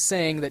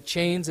 saying that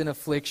chains and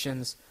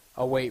afflictions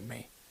await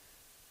me.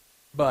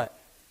 But,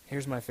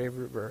 here's my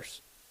favorite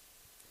verse.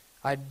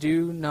 I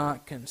do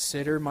not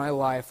consider my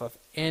life of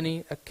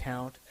any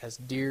account as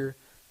dear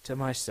to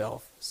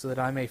myself, so that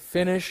I may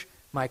finish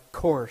my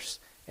course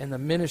in the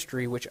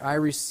ministry which I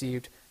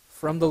received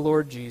from the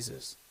Lord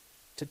Jesus,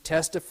 to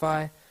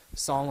testify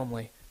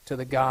solemnly to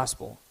the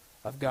gospel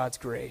of God's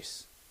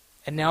grace.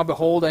 And now,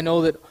 behold, I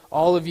know that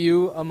all of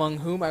you among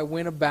whom I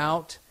went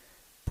about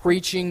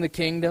preaching the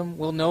kingdom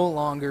will no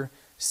longer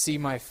see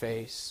my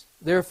face.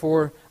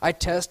 Therefore, I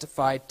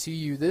testify to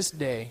you this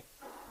day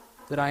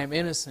that I am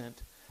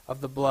innocent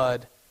of the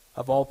blood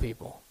of all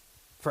people.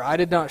 For I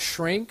did not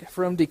shrink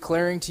from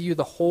declaring to you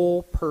the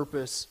whole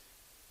purpose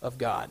of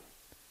God.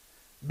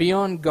 Be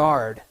on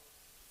guard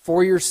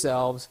for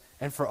yourselves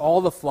and for all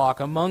the flock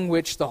among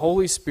which the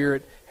Holy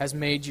Spirit has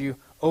made you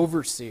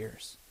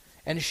overseers,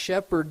 and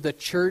shepherd the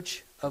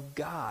church of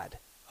God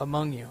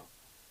among you,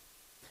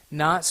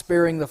 not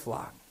sparing the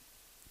flock.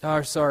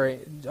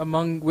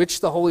 Among which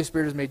the Holy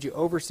Spirit has made you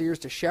overseers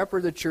to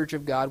shepherd the church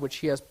of God, which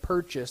he has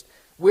purchased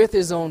with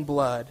his own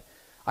blood.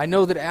 I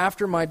know that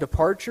after my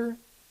departure,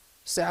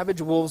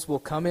 savage wolves will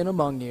come in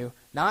among you,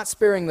 not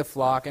sparing the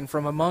flock, and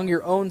from among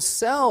your own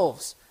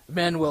selves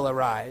men will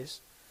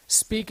arise,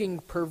 speaking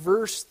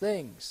perverse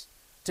things,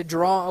 to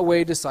draw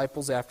away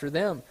disciples after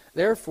them.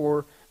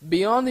 Therefore,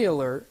 be on the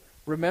alert,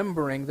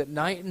 remembering that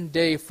night and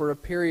day for a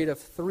period of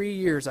 3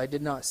 years I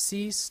did not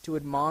cease to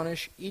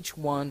admonish each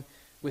one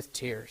with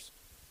tears.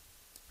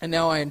 And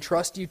now I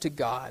entrust you to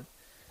God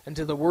and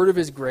to the word of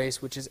his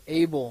grace, which is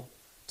able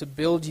to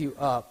build you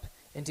up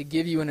and to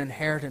give you an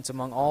inheritance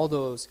among all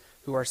those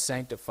who are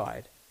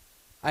sanctified.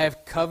 I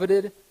have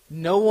coveted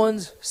no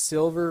one's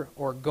silver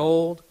or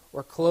gold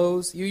or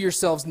clothes. You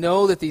yourselves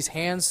know that these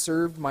hands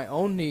served my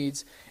own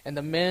needs and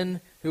the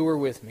men who were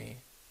with me.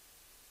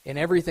 In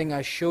everything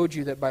I showed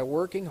you that by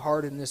working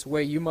hard in this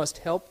way you must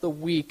help the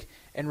weak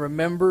and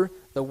remember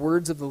the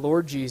words of the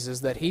Lord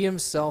Jesus, that he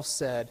himself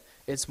said,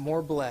 it's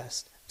more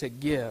blessed to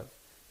give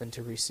than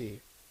to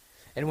receive.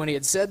 And when he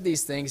had said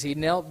these things, he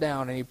knelt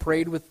down and he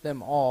prayed with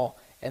them all,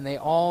 and they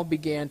all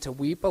began to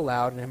weep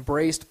aloud and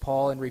embraced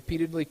Paul and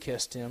repeatedly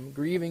kissed him,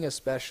 grieving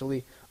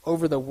especially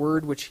over the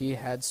word which he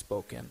had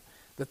spoken,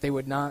 that they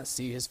would not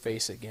see his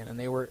face again. And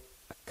they were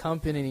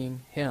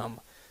accompanying him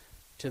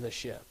to the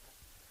ship.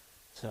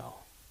 So,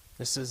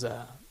 this is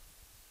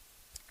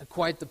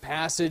quite the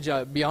passage.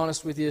 I'll be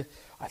honest with you,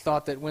 I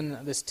thought that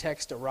when this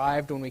text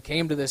arrived, when we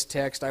came to this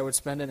text, I would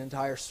spend an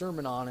entire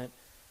sermon on it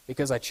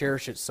because I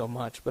cherish it so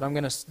much. But I'm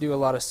going to do a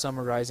lot of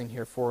summarizing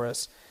here for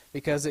us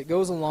because it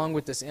goes along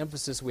with this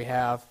emphasis we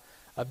have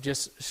of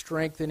just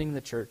strengthening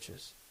the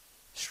churches.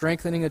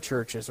 Strengthening the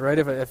churches, right?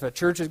 If a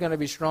church is going to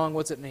be strong,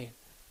 what's it need?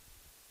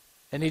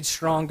 It needs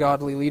strong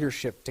godly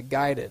leadership to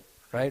guide it,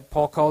 right?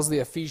 Paul calls the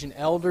Ephesian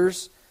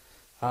elders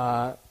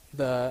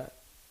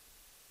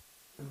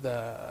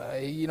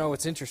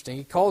it's interesting.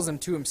 He calls them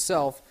to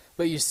himself,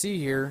 but you see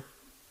here,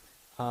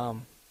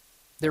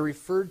 they're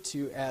referred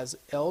to as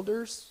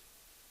elders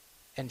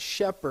and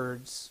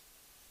shepherds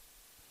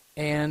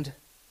and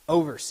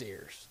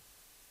overseers.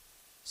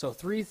 So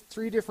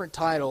three different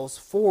titles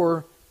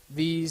for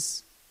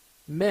these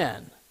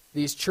men,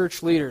 these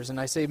church leaders. And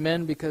I say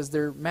men because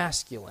they're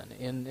masculine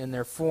in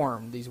their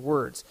form, these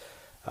words.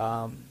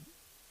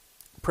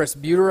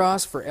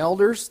 Presbyteros for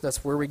elders,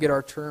 that's where we get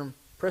our term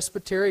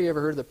presbytery. You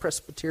ever heard of the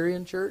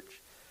Presbyterian church?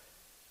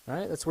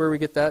 Right? That's where we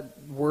get that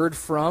word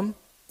from,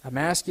 a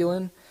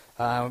masculine.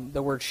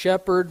 The word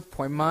shepherd,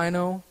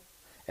 poimino,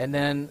 and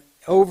then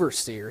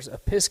overseers,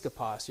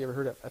 episkopos. You ever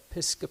heard of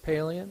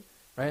Episcopalian?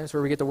 Right? That's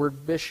where we get the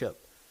word bishop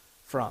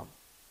from.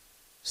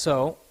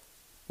 So,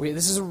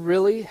 this is a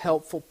really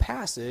helpful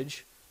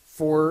passage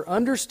for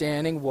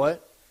understanding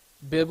what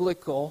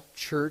biblical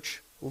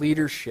church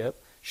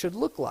leadership should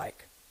look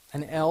like.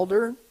 An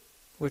elder,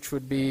 which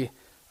would be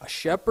a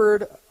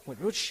shepherd.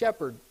 Which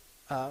shepherd?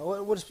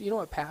 You know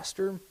what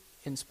pastor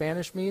in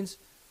Spanish means?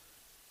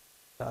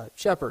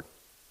 Shepherd,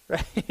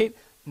 right?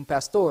 Un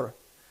pastor.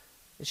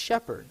 It's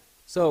shepherd.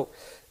 So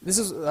this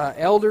is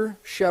elder,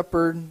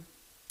 shepherd,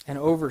 and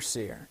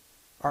overseer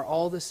are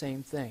all the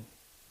same thing.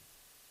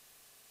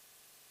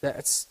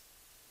 This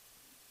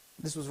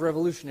was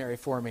revolutionary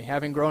for me,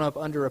 having grown up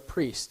under a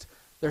priest.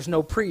 There's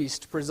no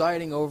priest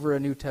presiding over a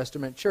New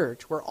Testament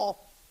church. We're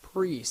all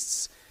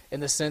priests in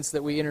the sense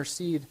that we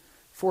intercede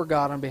for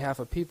God on behalf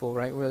of people,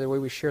 right? The way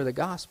we share the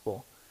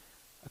gospel.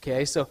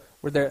 Okay, so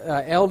we're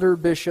the elder,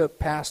 bishop,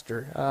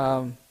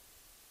 pastor.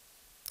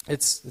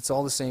 It's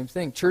all the same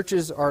thing.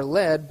 Churches are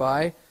led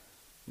by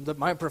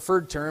my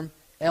preferred term,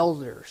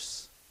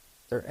 elders.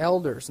 They're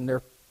elders,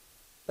 and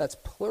that's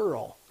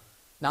plural,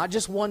 not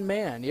just one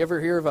man. You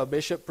ever hear of a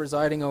bishop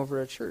presiding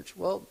over a church?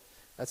 Well,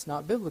 that's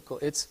not biblical.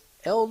 It's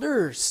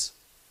elders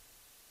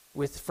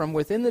from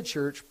within the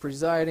church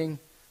presiding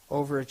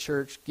over a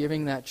church,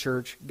 giving that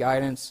church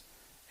guidance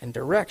and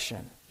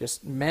direction.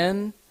 Just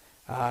men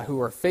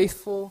who are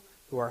faithful,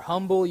 who are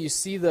humble. You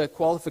see the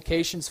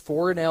qualifications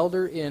for an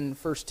elder in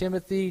 1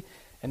 Timothy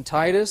and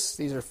Titus.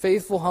 These are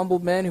faithful, humble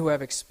men who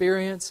have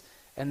experience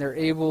and they're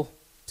able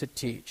to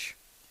teach.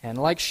 And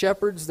like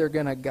shepherds, they're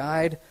going to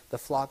guide the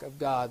flock of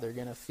God. They're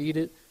going to feed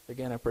it, they're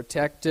going to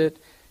protect it,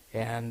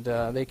 and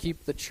they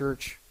keep the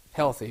church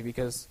healthy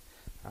because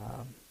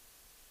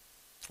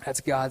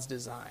that's God's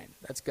design.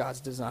 That's God's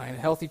design. A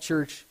healthy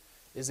church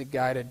is a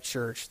guided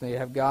church. They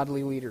have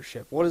godly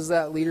leadership. What does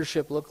that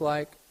leadership look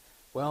like?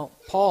 Well,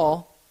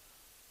 Paul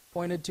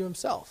pointed to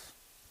himself,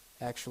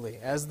 actually,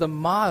 as the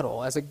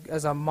model, as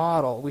a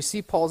model. We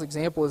see Paul's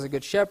example as a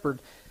good shepherd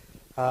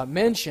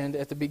mentioned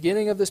at the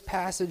beginning of this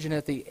passage, and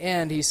at the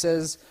end he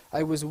says,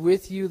 I was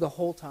with you the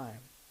whole time.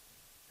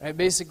 Right?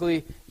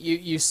 Basically,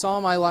 you saw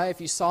my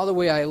life, you saw the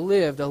way I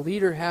lived. A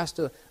leader has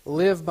to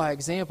live by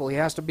example. He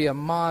has to be a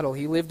model.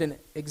 He lived an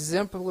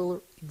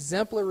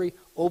exemplary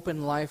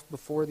open life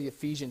before the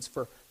Ephesians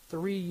for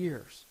 3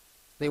 years.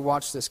 They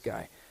watched this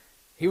guy.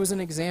 He was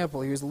an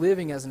example. He was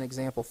living as an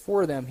example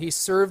for them. He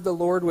served the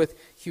Lord with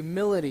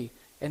humility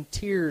and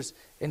tears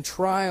and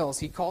trials.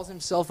 He calls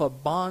himself a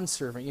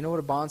bondservant. You know what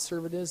a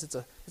bondservant is? It's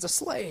a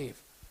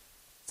slave.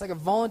 It's like a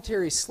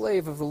voluntary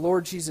slave of the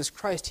Lord Jesus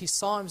Christ. He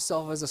saw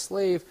himself as a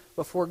slave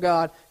before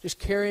God, just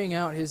carrying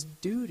out his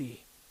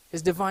duty,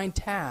 his divine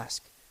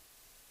task.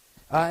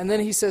 And then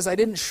he says, I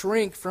didn't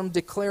shrink from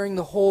declaring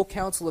the whole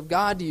counsel of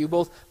God to you,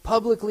 both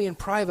publicly and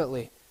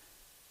privately.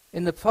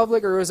 In the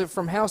public, or is it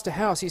from house to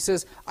house? He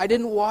says, I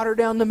didn't water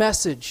down the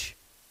message.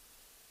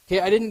 Okay,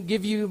 I didn't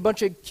give you a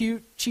bunch of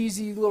cute,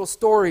 cheesy little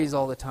stories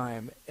all the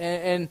time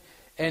and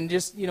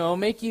just,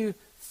 make you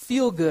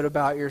feel good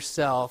about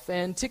yourself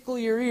and tickle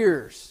your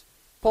ears.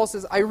 Paul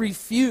says, I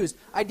refused.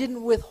 I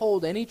didn't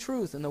withhold any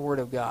truth in the Word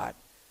of God.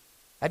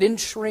 I didn't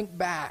shrink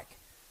back.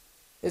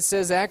 It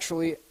says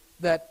actually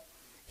that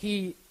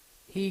he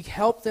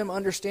helped them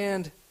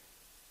understand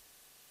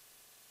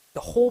the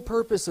whole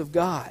purpose of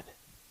God.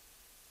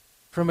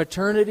 From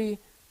eternity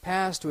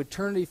past to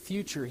eternity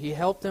future, he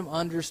helped them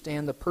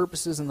understand the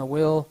purposes and the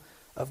will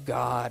of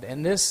God.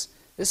 And this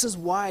is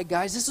why,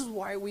 guys, this is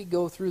why we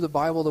go through the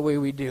Bible the way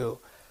we do.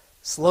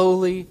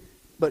 Slowly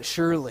but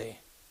surely.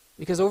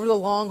 Because over the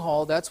long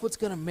haul, that's what's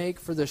going to make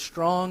for the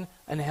strong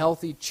and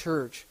healthy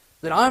church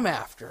that I'm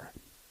after.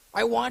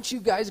 I want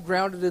you guys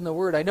grounded in the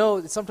Word. I know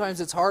that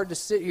sometimes it's hard to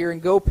sit here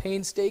and go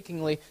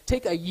painstakingly,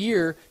 take a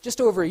year, just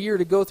over a year,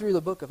 to go through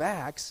the book of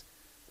Acts.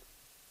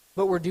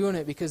 But we're doing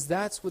it because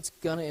that's what's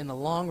going to, in the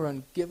long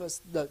run, give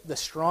us the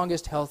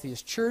strongest,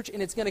 healthiest church.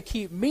 And it's going to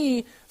keep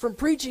me from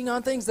preaching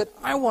on things that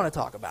I want to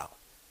talk about.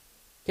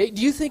 Okay,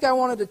 do you think I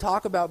wanted to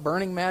talk about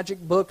burning magic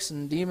books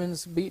and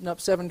demons beating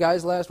up 7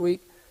 guys last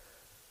week?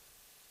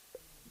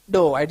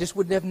 No, I just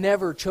would have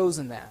never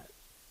chosen that.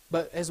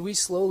 But as we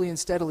slowly and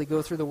steadily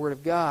go through the Word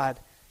of God,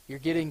 you're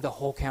getting the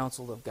whole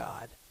counsel of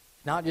God.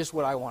 Not just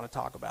what I want to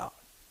talk about.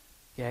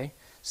 Okay?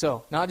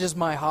 So, not just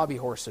my hobby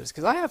horses.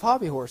 Because I have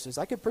hobby horses.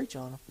 I could preach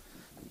on them.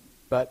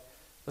 But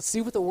let's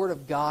see what the Word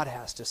of God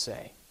has to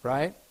say.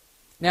 Right?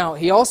 Now,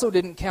 he also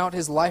didn't count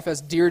his life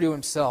as dear to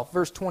himself.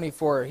 Verse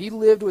 24, he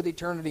lived with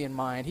eternity in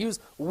mind. He was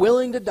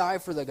willing to die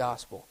for the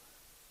gospel.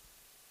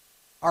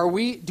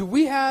 Do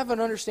we have an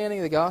understanding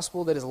of the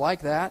gospel that is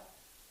like that?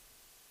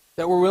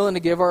 That we're willing to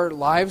give our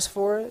lives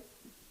for it?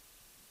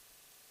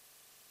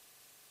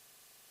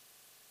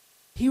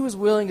 He was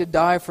willing to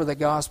die for the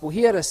gospel.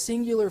 He had a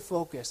singular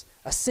focus,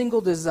 a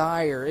single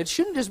desire. It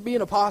shouldn't just be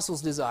an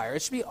apostle's desire.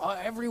 It should be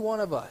every one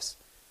of us.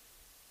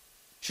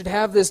 Should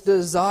have this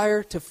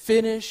desire to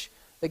finish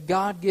the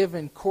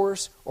God-given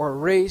course or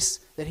race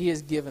that He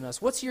has given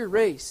us. What's your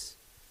race?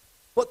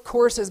 What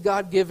course has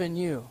God given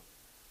you?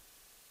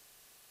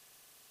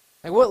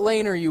 Like, what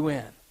lane are you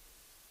in?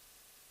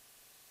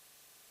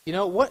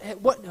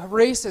 What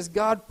race has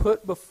God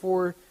put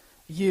before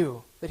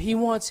you that He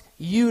wants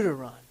you to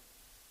run?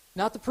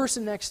 Not the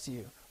person next to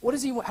you.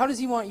 How does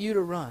He want you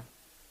to run?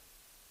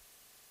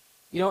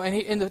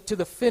 To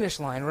the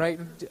finish line, right?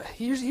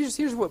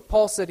 Here's what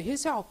Paul said.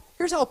 Here's how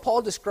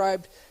Paul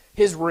described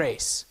his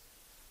race.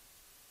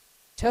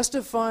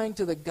 Testifying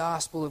to the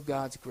gospel of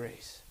God's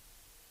grace.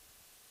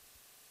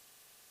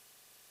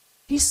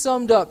 He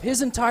summed up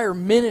his entire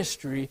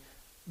ministry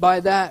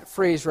by that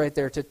phrase right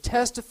there, to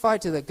testify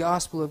to the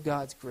gospel of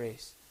God's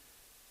grace.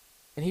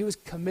 And he was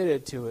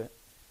committed to it.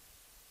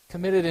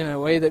 Committed in a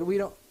way that we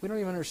don't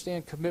even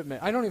understand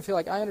commitment. I don't even feel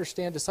like I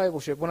understand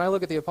discipleship. When I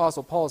look at the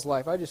Apostle Paul's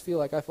life, I just feel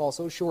like I fall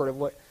so short of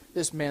what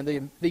this man,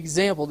 the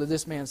example that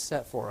this man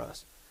set for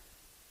us.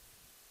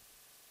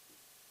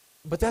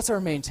 But that's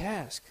our main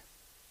task.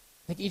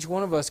 I think each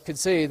one of us could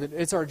say that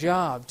it's our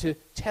job to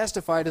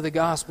testify to the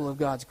gospel of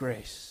God's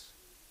grace.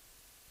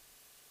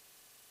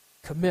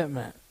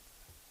 Commitment.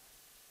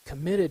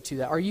 Committed to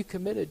that. Are you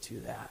committed to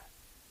that?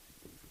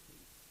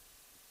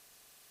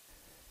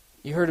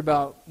 You heard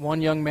about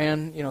one young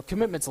man,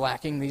 commitment's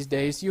lacking these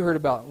days. You heard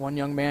about one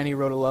young man, he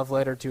wrote a love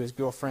letter to his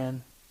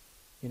girlfriend,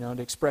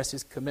 to express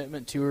his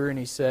commitment to her, and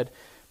he said,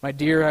 "My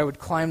dear, I would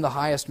climb the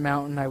highest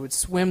mountain, I would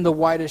swim the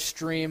widest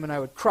stream, and I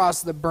would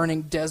cross the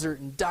burning desert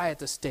and die at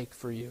the stake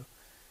for you."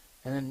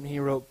 And then he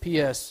wrote,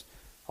 "P.S.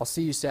 I'll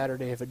see you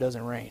Saturday if it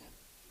doesn't rain."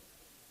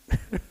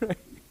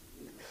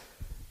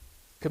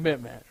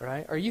 Commitment,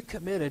 right? Are you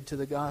committed to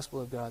the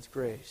gospel of God's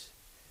grace?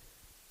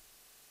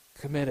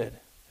 Committed.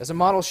 As a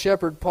model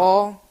shepherd,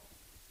 Paul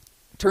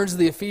turns to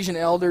the Ephesian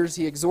elders.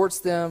 He exhorts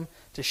them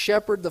to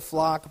shepherd the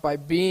flock by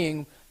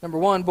being, number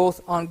one, both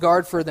on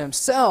guard for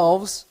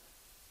themselves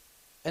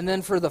and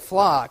then for the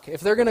flock. If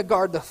they're going to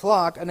guard the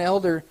flock, if an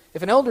elder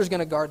is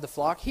going to guard the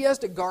flock, he has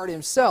to guard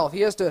himself.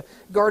 He has to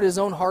guard his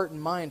own heart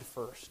and mind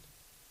first.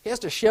 He has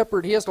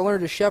to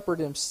learn to shepherd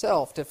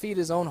himself, to feed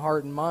his own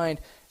heart and mind,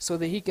 so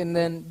that he can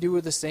then do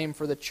the same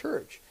for the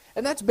church.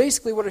 And that's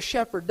basically what a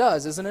shepherd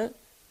does, isn't it?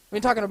 I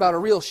mean, talking about a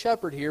real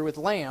shepherd here with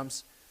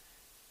lambs.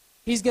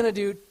 He's going to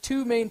do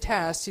 2 main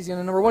tasks.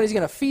 Number one, he's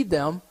going to feed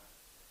them,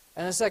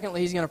 and then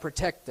secondly, he's going to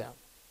protect them.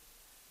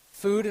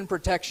 Food and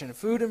protection,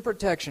 food and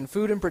protection,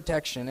 food and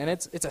protection. And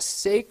it's a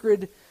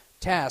sacred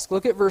task.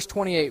 Look at verse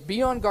 28.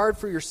 "Be on guard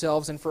for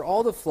yourselves and for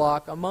all the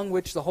flock among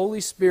which the Holy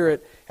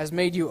Spirit has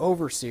made you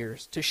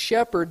overseers, to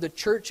shepherd the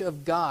church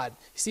of God."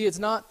 See, it's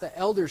not the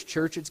elders'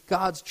 church, it's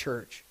God's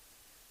church,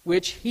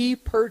 which He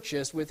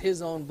purchased with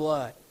His own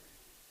blood.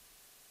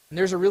 And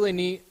there's a really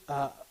neat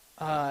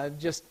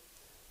just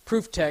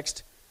proof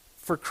text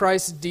for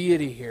Christ's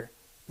deity here.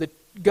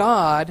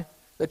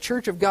 The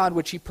church of God,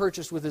 which He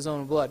purchased with His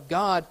own blood.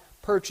 God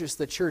purchased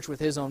the church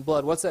with His own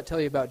blood. What's that tell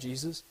you about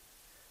Jesus?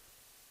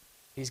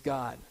 He's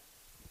God.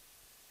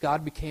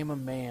 God became a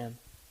man,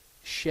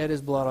 shed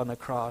His blood on the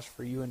cross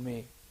for you and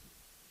me.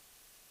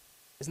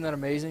 Isn't that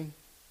amazing?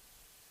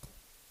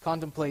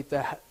 Contemplate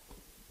that.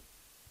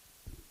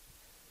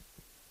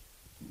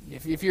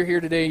 If you're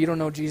here today, you don't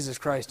know Jesus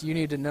Christ, you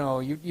need to know.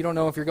 You don't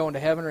know if you're going to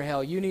heaven or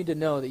hell. You need to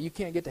know that you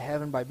can't get to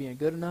heaven by being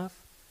good enough.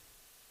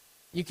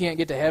 You can't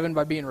get to heaven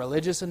by being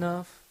religious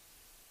enough,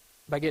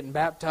 by getting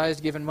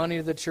baptized, giving money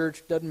to the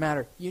church. Doesn't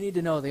matter. You need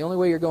to know the only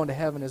way you're going to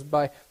heaven is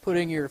by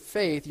putting your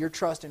faith, your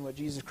trust in what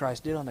Jesus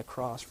Christ did on the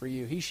cross for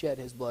you. He shed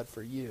his blood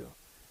for you.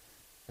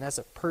 And that's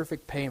a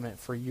perfect payment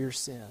for your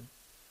sin.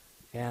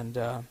 And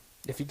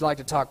if you'd like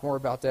to talk more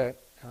about that,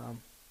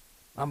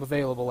 I'm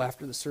available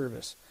after the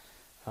service.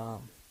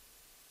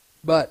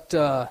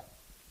 But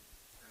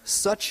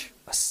such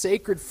a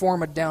sacred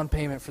form of down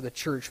payment for the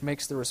church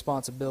makes the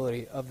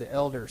responsibility of the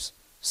elders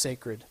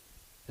sacred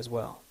as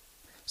well.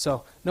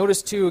 So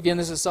notice too, again,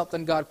 this is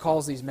something God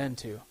calls these men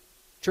to.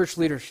 Church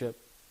leadership.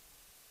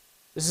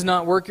 This is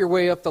not work your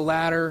way up the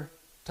ladder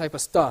type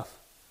of stuff.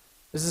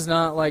 This is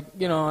not like,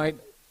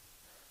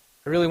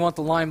 I really want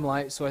the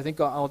limelight, so I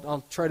think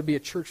I'll try to be a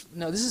church.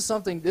 No, this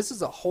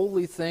is a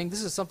holy thing.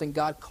 This is something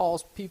God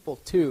calls people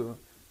to.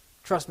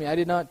 Trust me, I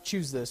did not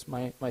choose this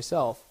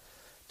myself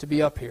to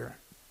be up here.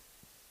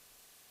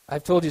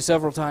 I've told you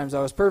several times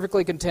I was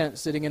perfectly content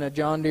sitting in a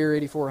John Deere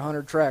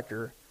 8400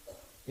 tractor,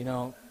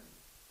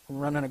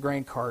 running a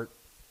grain cart,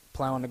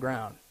 plowing the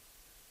ground.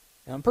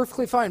 And I'm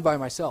perfectly fine by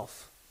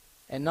myself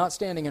and not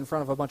standing in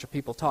front of a bunch of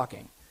people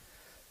talking.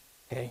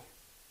 Okay?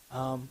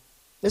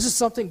 This is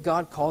something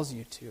God calls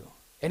you to.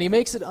 And he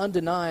makes it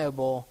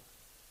undeniable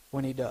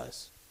when he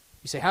does.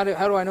 You say, how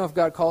do I know if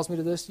God calls me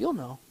to this? You'll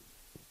know.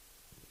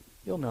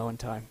 You'll know in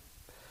time.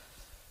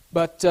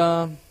 But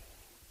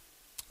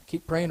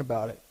keep praying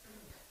about it.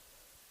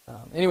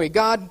 Anyway,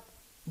 God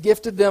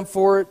gifted them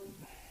for it.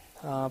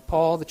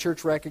 Paul, the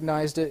church,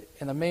 recognized it.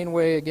 And the main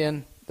way,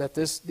 again, that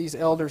these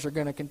elders are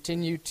going to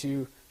continue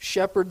to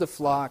shepherd the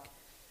flock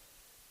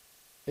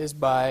is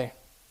by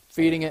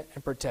feeding it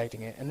and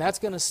protecting it. And that's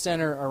going to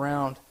center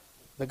around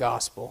the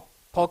gospel.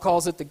 Paul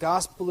calls it the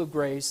gospel of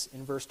grace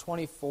in verse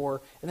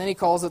 24, and then he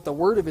calls it the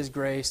word of his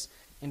grace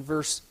in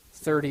verse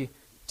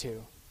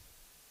 32.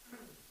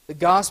 The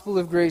gospel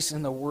of grace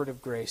and the word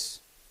of grace.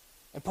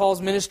 And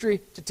Paul's ministry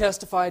to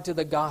testify to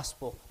the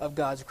gospel of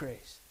God's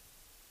grace.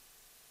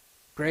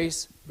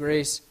 Grace,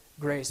 grace,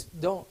 grace.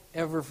 Don't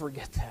ever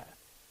forget that.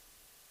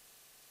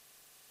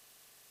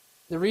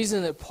 The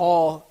reason that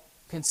Paul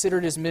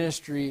considered his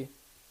ministry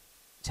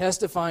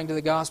testifying to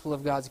the gospel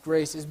of God's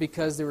grace is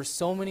because there were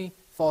so many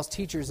false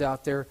teachers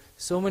out there,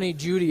 so many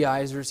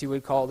Judaizers, he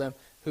would call them,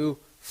 who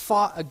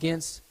fought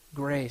against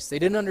grace. They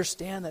didn't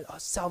understand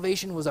that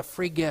salvation was a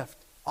free gift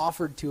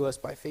offered to us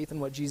by faith in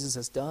what Jesus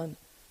has done.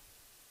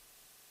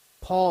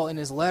 Paul, in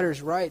his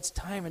letters, writes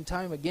time and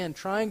time again,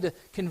 trying to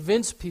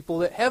convince people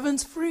that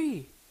heaven's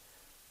free.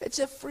 It's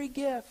a free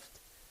gift.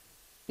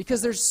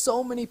 Because there's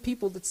so many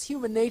people, that's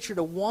human nature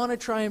to want to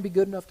try and be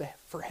good enough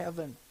for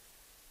heaven.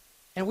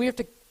 And we have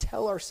to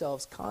tell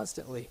ourselves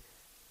constantly,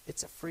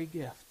 it's a free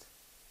gift.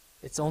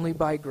 It's only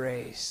by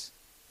grace.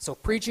 So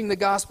preaching the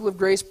gospel of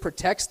grace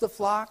protects the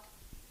flock,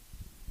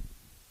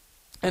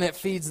 and it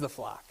feeds the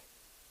flock.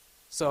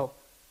 So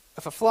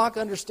if a flock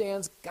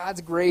understands God's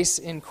grace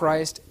in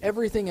Christ,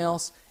 everything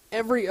else,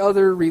 every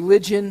other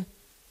religion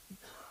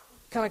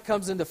kind of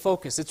comes into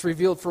focus. It's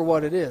revealed for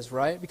what it is,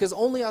 right? Because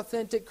only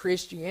authentic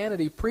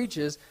Christianity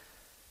preaches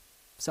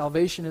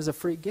salvation is a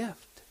free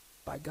gift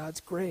by God's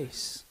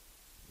grace.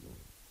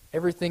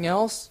 Everything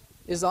else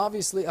is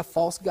obviously a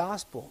false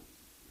gospel.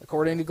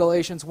 According to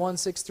Galatians 1,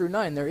 6 through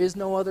 9, there is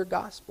no other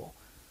gospel.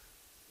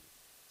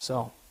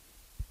 So,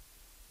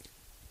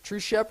 true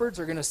shepherds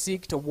are going to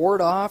seek to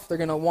ward off, they're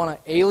going to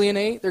want to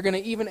alienate, they're going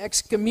to even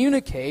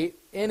excommunicate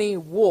any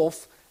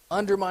wolf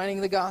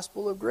undermining the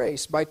gospel of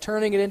grace by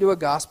turning it into a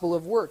gospel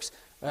of works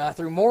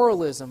through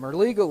moralism or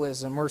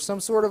legalism or some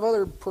sort of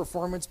other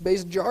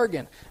performance-based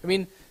jargon. I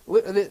mean,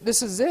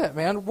 this is it,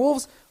 man.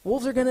 Wolves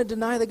are going to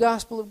deny the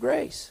gospel of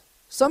grace.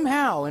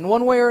 Somehow, in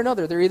one way or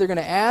another, they're either going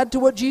to add to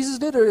what Jesus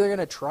did or they're going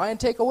to try and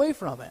take away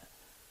from it.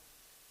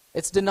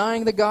 It's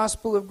denying the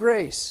gospel of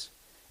grace.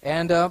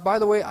 And by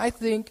the way, I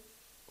think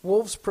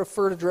wolves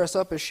prefer to dress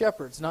up as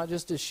shepherds, not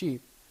just as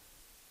sheep.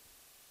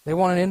 They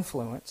want an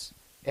influence.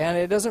 And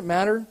it doesn't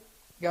matter,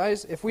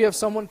 guys, if we have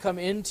someone come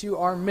into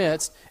our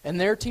midst and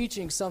they're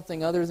teaching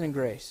something other than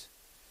grace.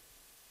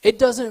 It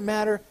doesn't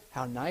matter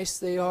how nice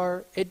they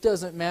are. It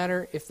doesn't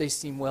matter if they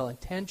seem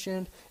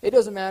well-intentioned. It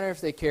doesn't matter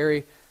if they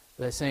carry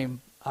the same,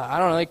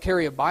 they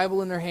carry a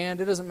Bible in their hand.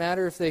 It doesn't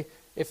matter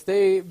if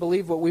they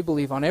believe what we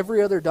believe on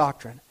every other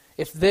doctrine.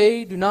 If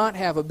they do not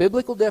have a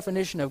biblical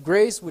definition of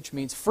grace, which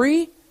means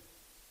free,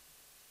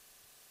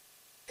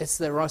 it's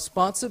the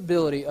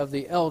responsibility of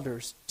the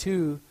elders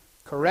to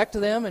correct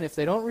them, and if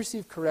they don't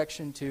receive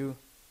correction, to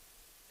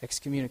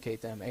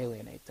excommunicate them,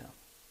 alienate them.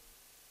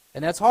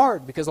 And that's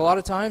hard, because a lot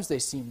of times they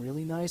seem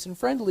really nice and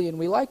friendly, and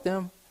we like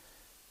them.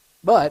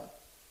 But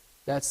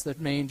that's the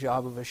main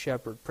job of a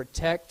shepherd.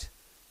 Protect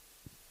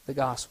the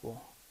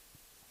gospel.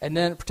 And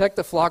then protect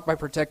the flock by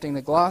protecting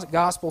the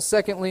gospel.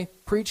 Secondly,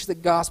 preach the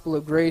gospel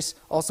of grace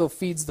also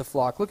feeds the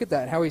flock. Look at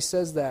that, how he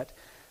says that.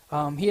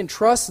 He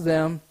entrusts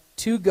them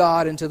to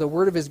God and to the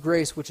word of His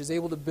grace, which is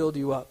able to build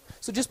you up.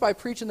 So just by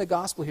preaching the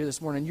gospel here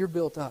this morning, you're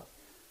built up.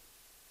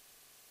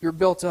 You're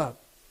built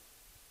up.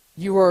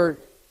 You're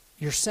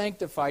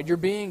sanctified. You're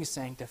being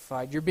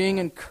sanctified. You're being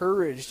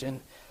encouraged.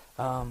 And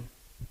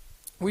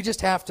we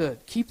just have to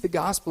keep the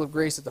gospel of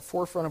grace at the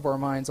forefront of our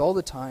minds all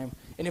the time.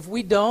 And if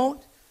we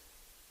don't,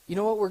 you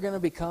know what we're going to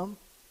become?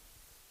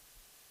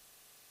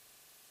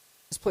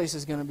 This place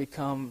is going to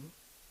become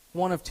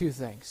one of two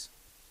things.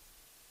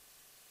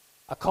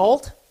 A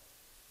cult,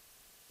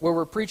 where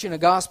we're preaching a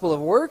gospel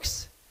of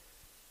works.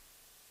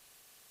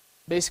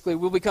 Basically,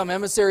 we'll become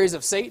emissaries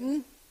of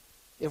Satan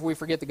if we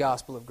forget the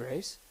gospel of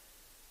grace.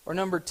 Or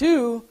number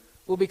two,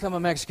 we'll become a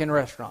Mexican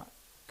restaurant.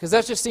 Because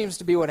that just seems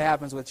to be what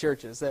happens with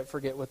churches that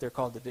forget what they're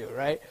called to do,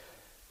 right?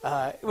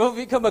 We'll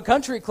become a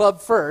country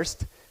club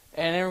first,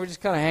 and then we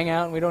just kind of hang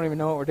out and we don't even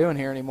know what we're doing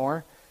here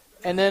anymore.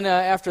 And then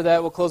after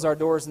that, we'll close our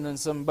doors, and then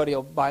somebody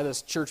will buy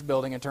this church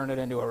building and turn it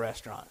into a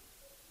restaurant.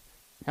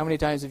 How many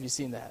times have you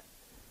seen that?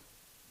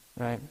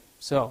 Right?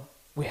 So,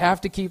 we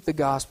have to keep the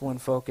gospel in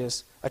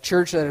focus. A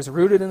church that is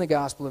rooted in the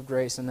gospel of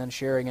grace and then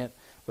sharing it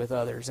with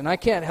others. And I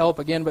can't help,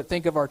 again, but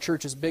think of our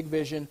church's big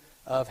vision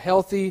of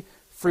healthy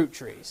fruit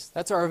trees.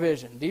 That's our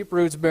vision. Deep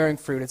roots bearing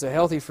fruit. It's a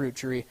healthy fruit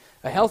tree.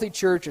 A healthy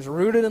church is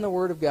rooted in the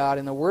Word of God,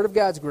 in the Word of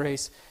God's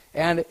grace,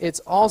 and it's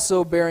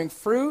also bearing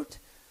fruit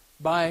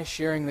by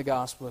sharing the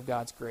gospel of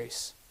God's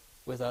grace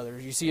with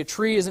others. You see, a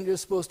tree isn't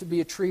just supposed to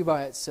be a tree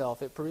by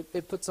itself.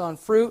 It puts on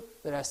fruit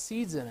that has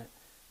seeds in it.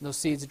 And those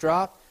seeds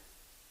drop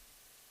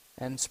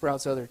and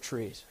sprouts other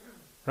trees.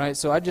 Right?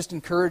 So I just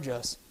encourage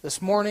us.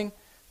 This morning,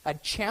 I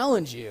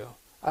challenge you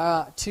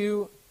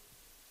to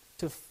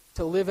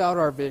live out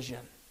our vision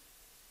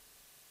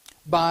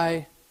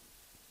by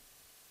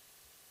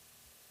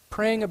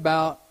praying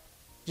about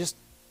just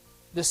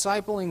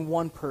discipling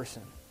one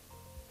person.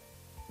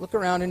 Look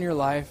around in your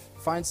life,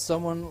 find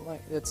someone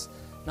that's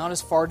not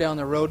as far down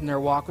the road in their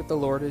walk with the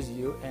Lord as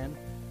you, and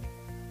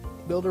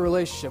build a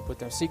relationship with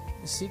them. Seek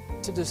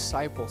to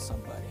disciple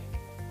somebody.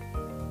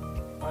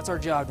 That's our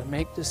job, to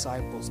make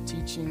disciples,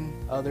 teaching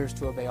others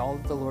to obey all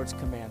that the Lord's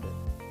commanded.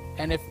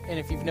 And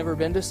if you've never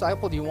been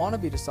discipled, you want to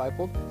be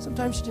discipled,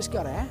 sometimes you just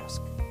got to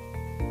ask.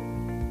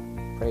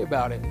 Pray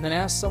about it. And then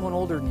ask someone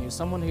older than you,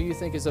 someone who you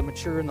think is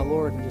mature in the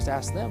Lord, and just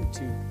ask them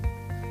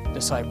to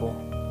disciple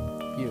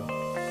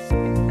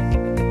you.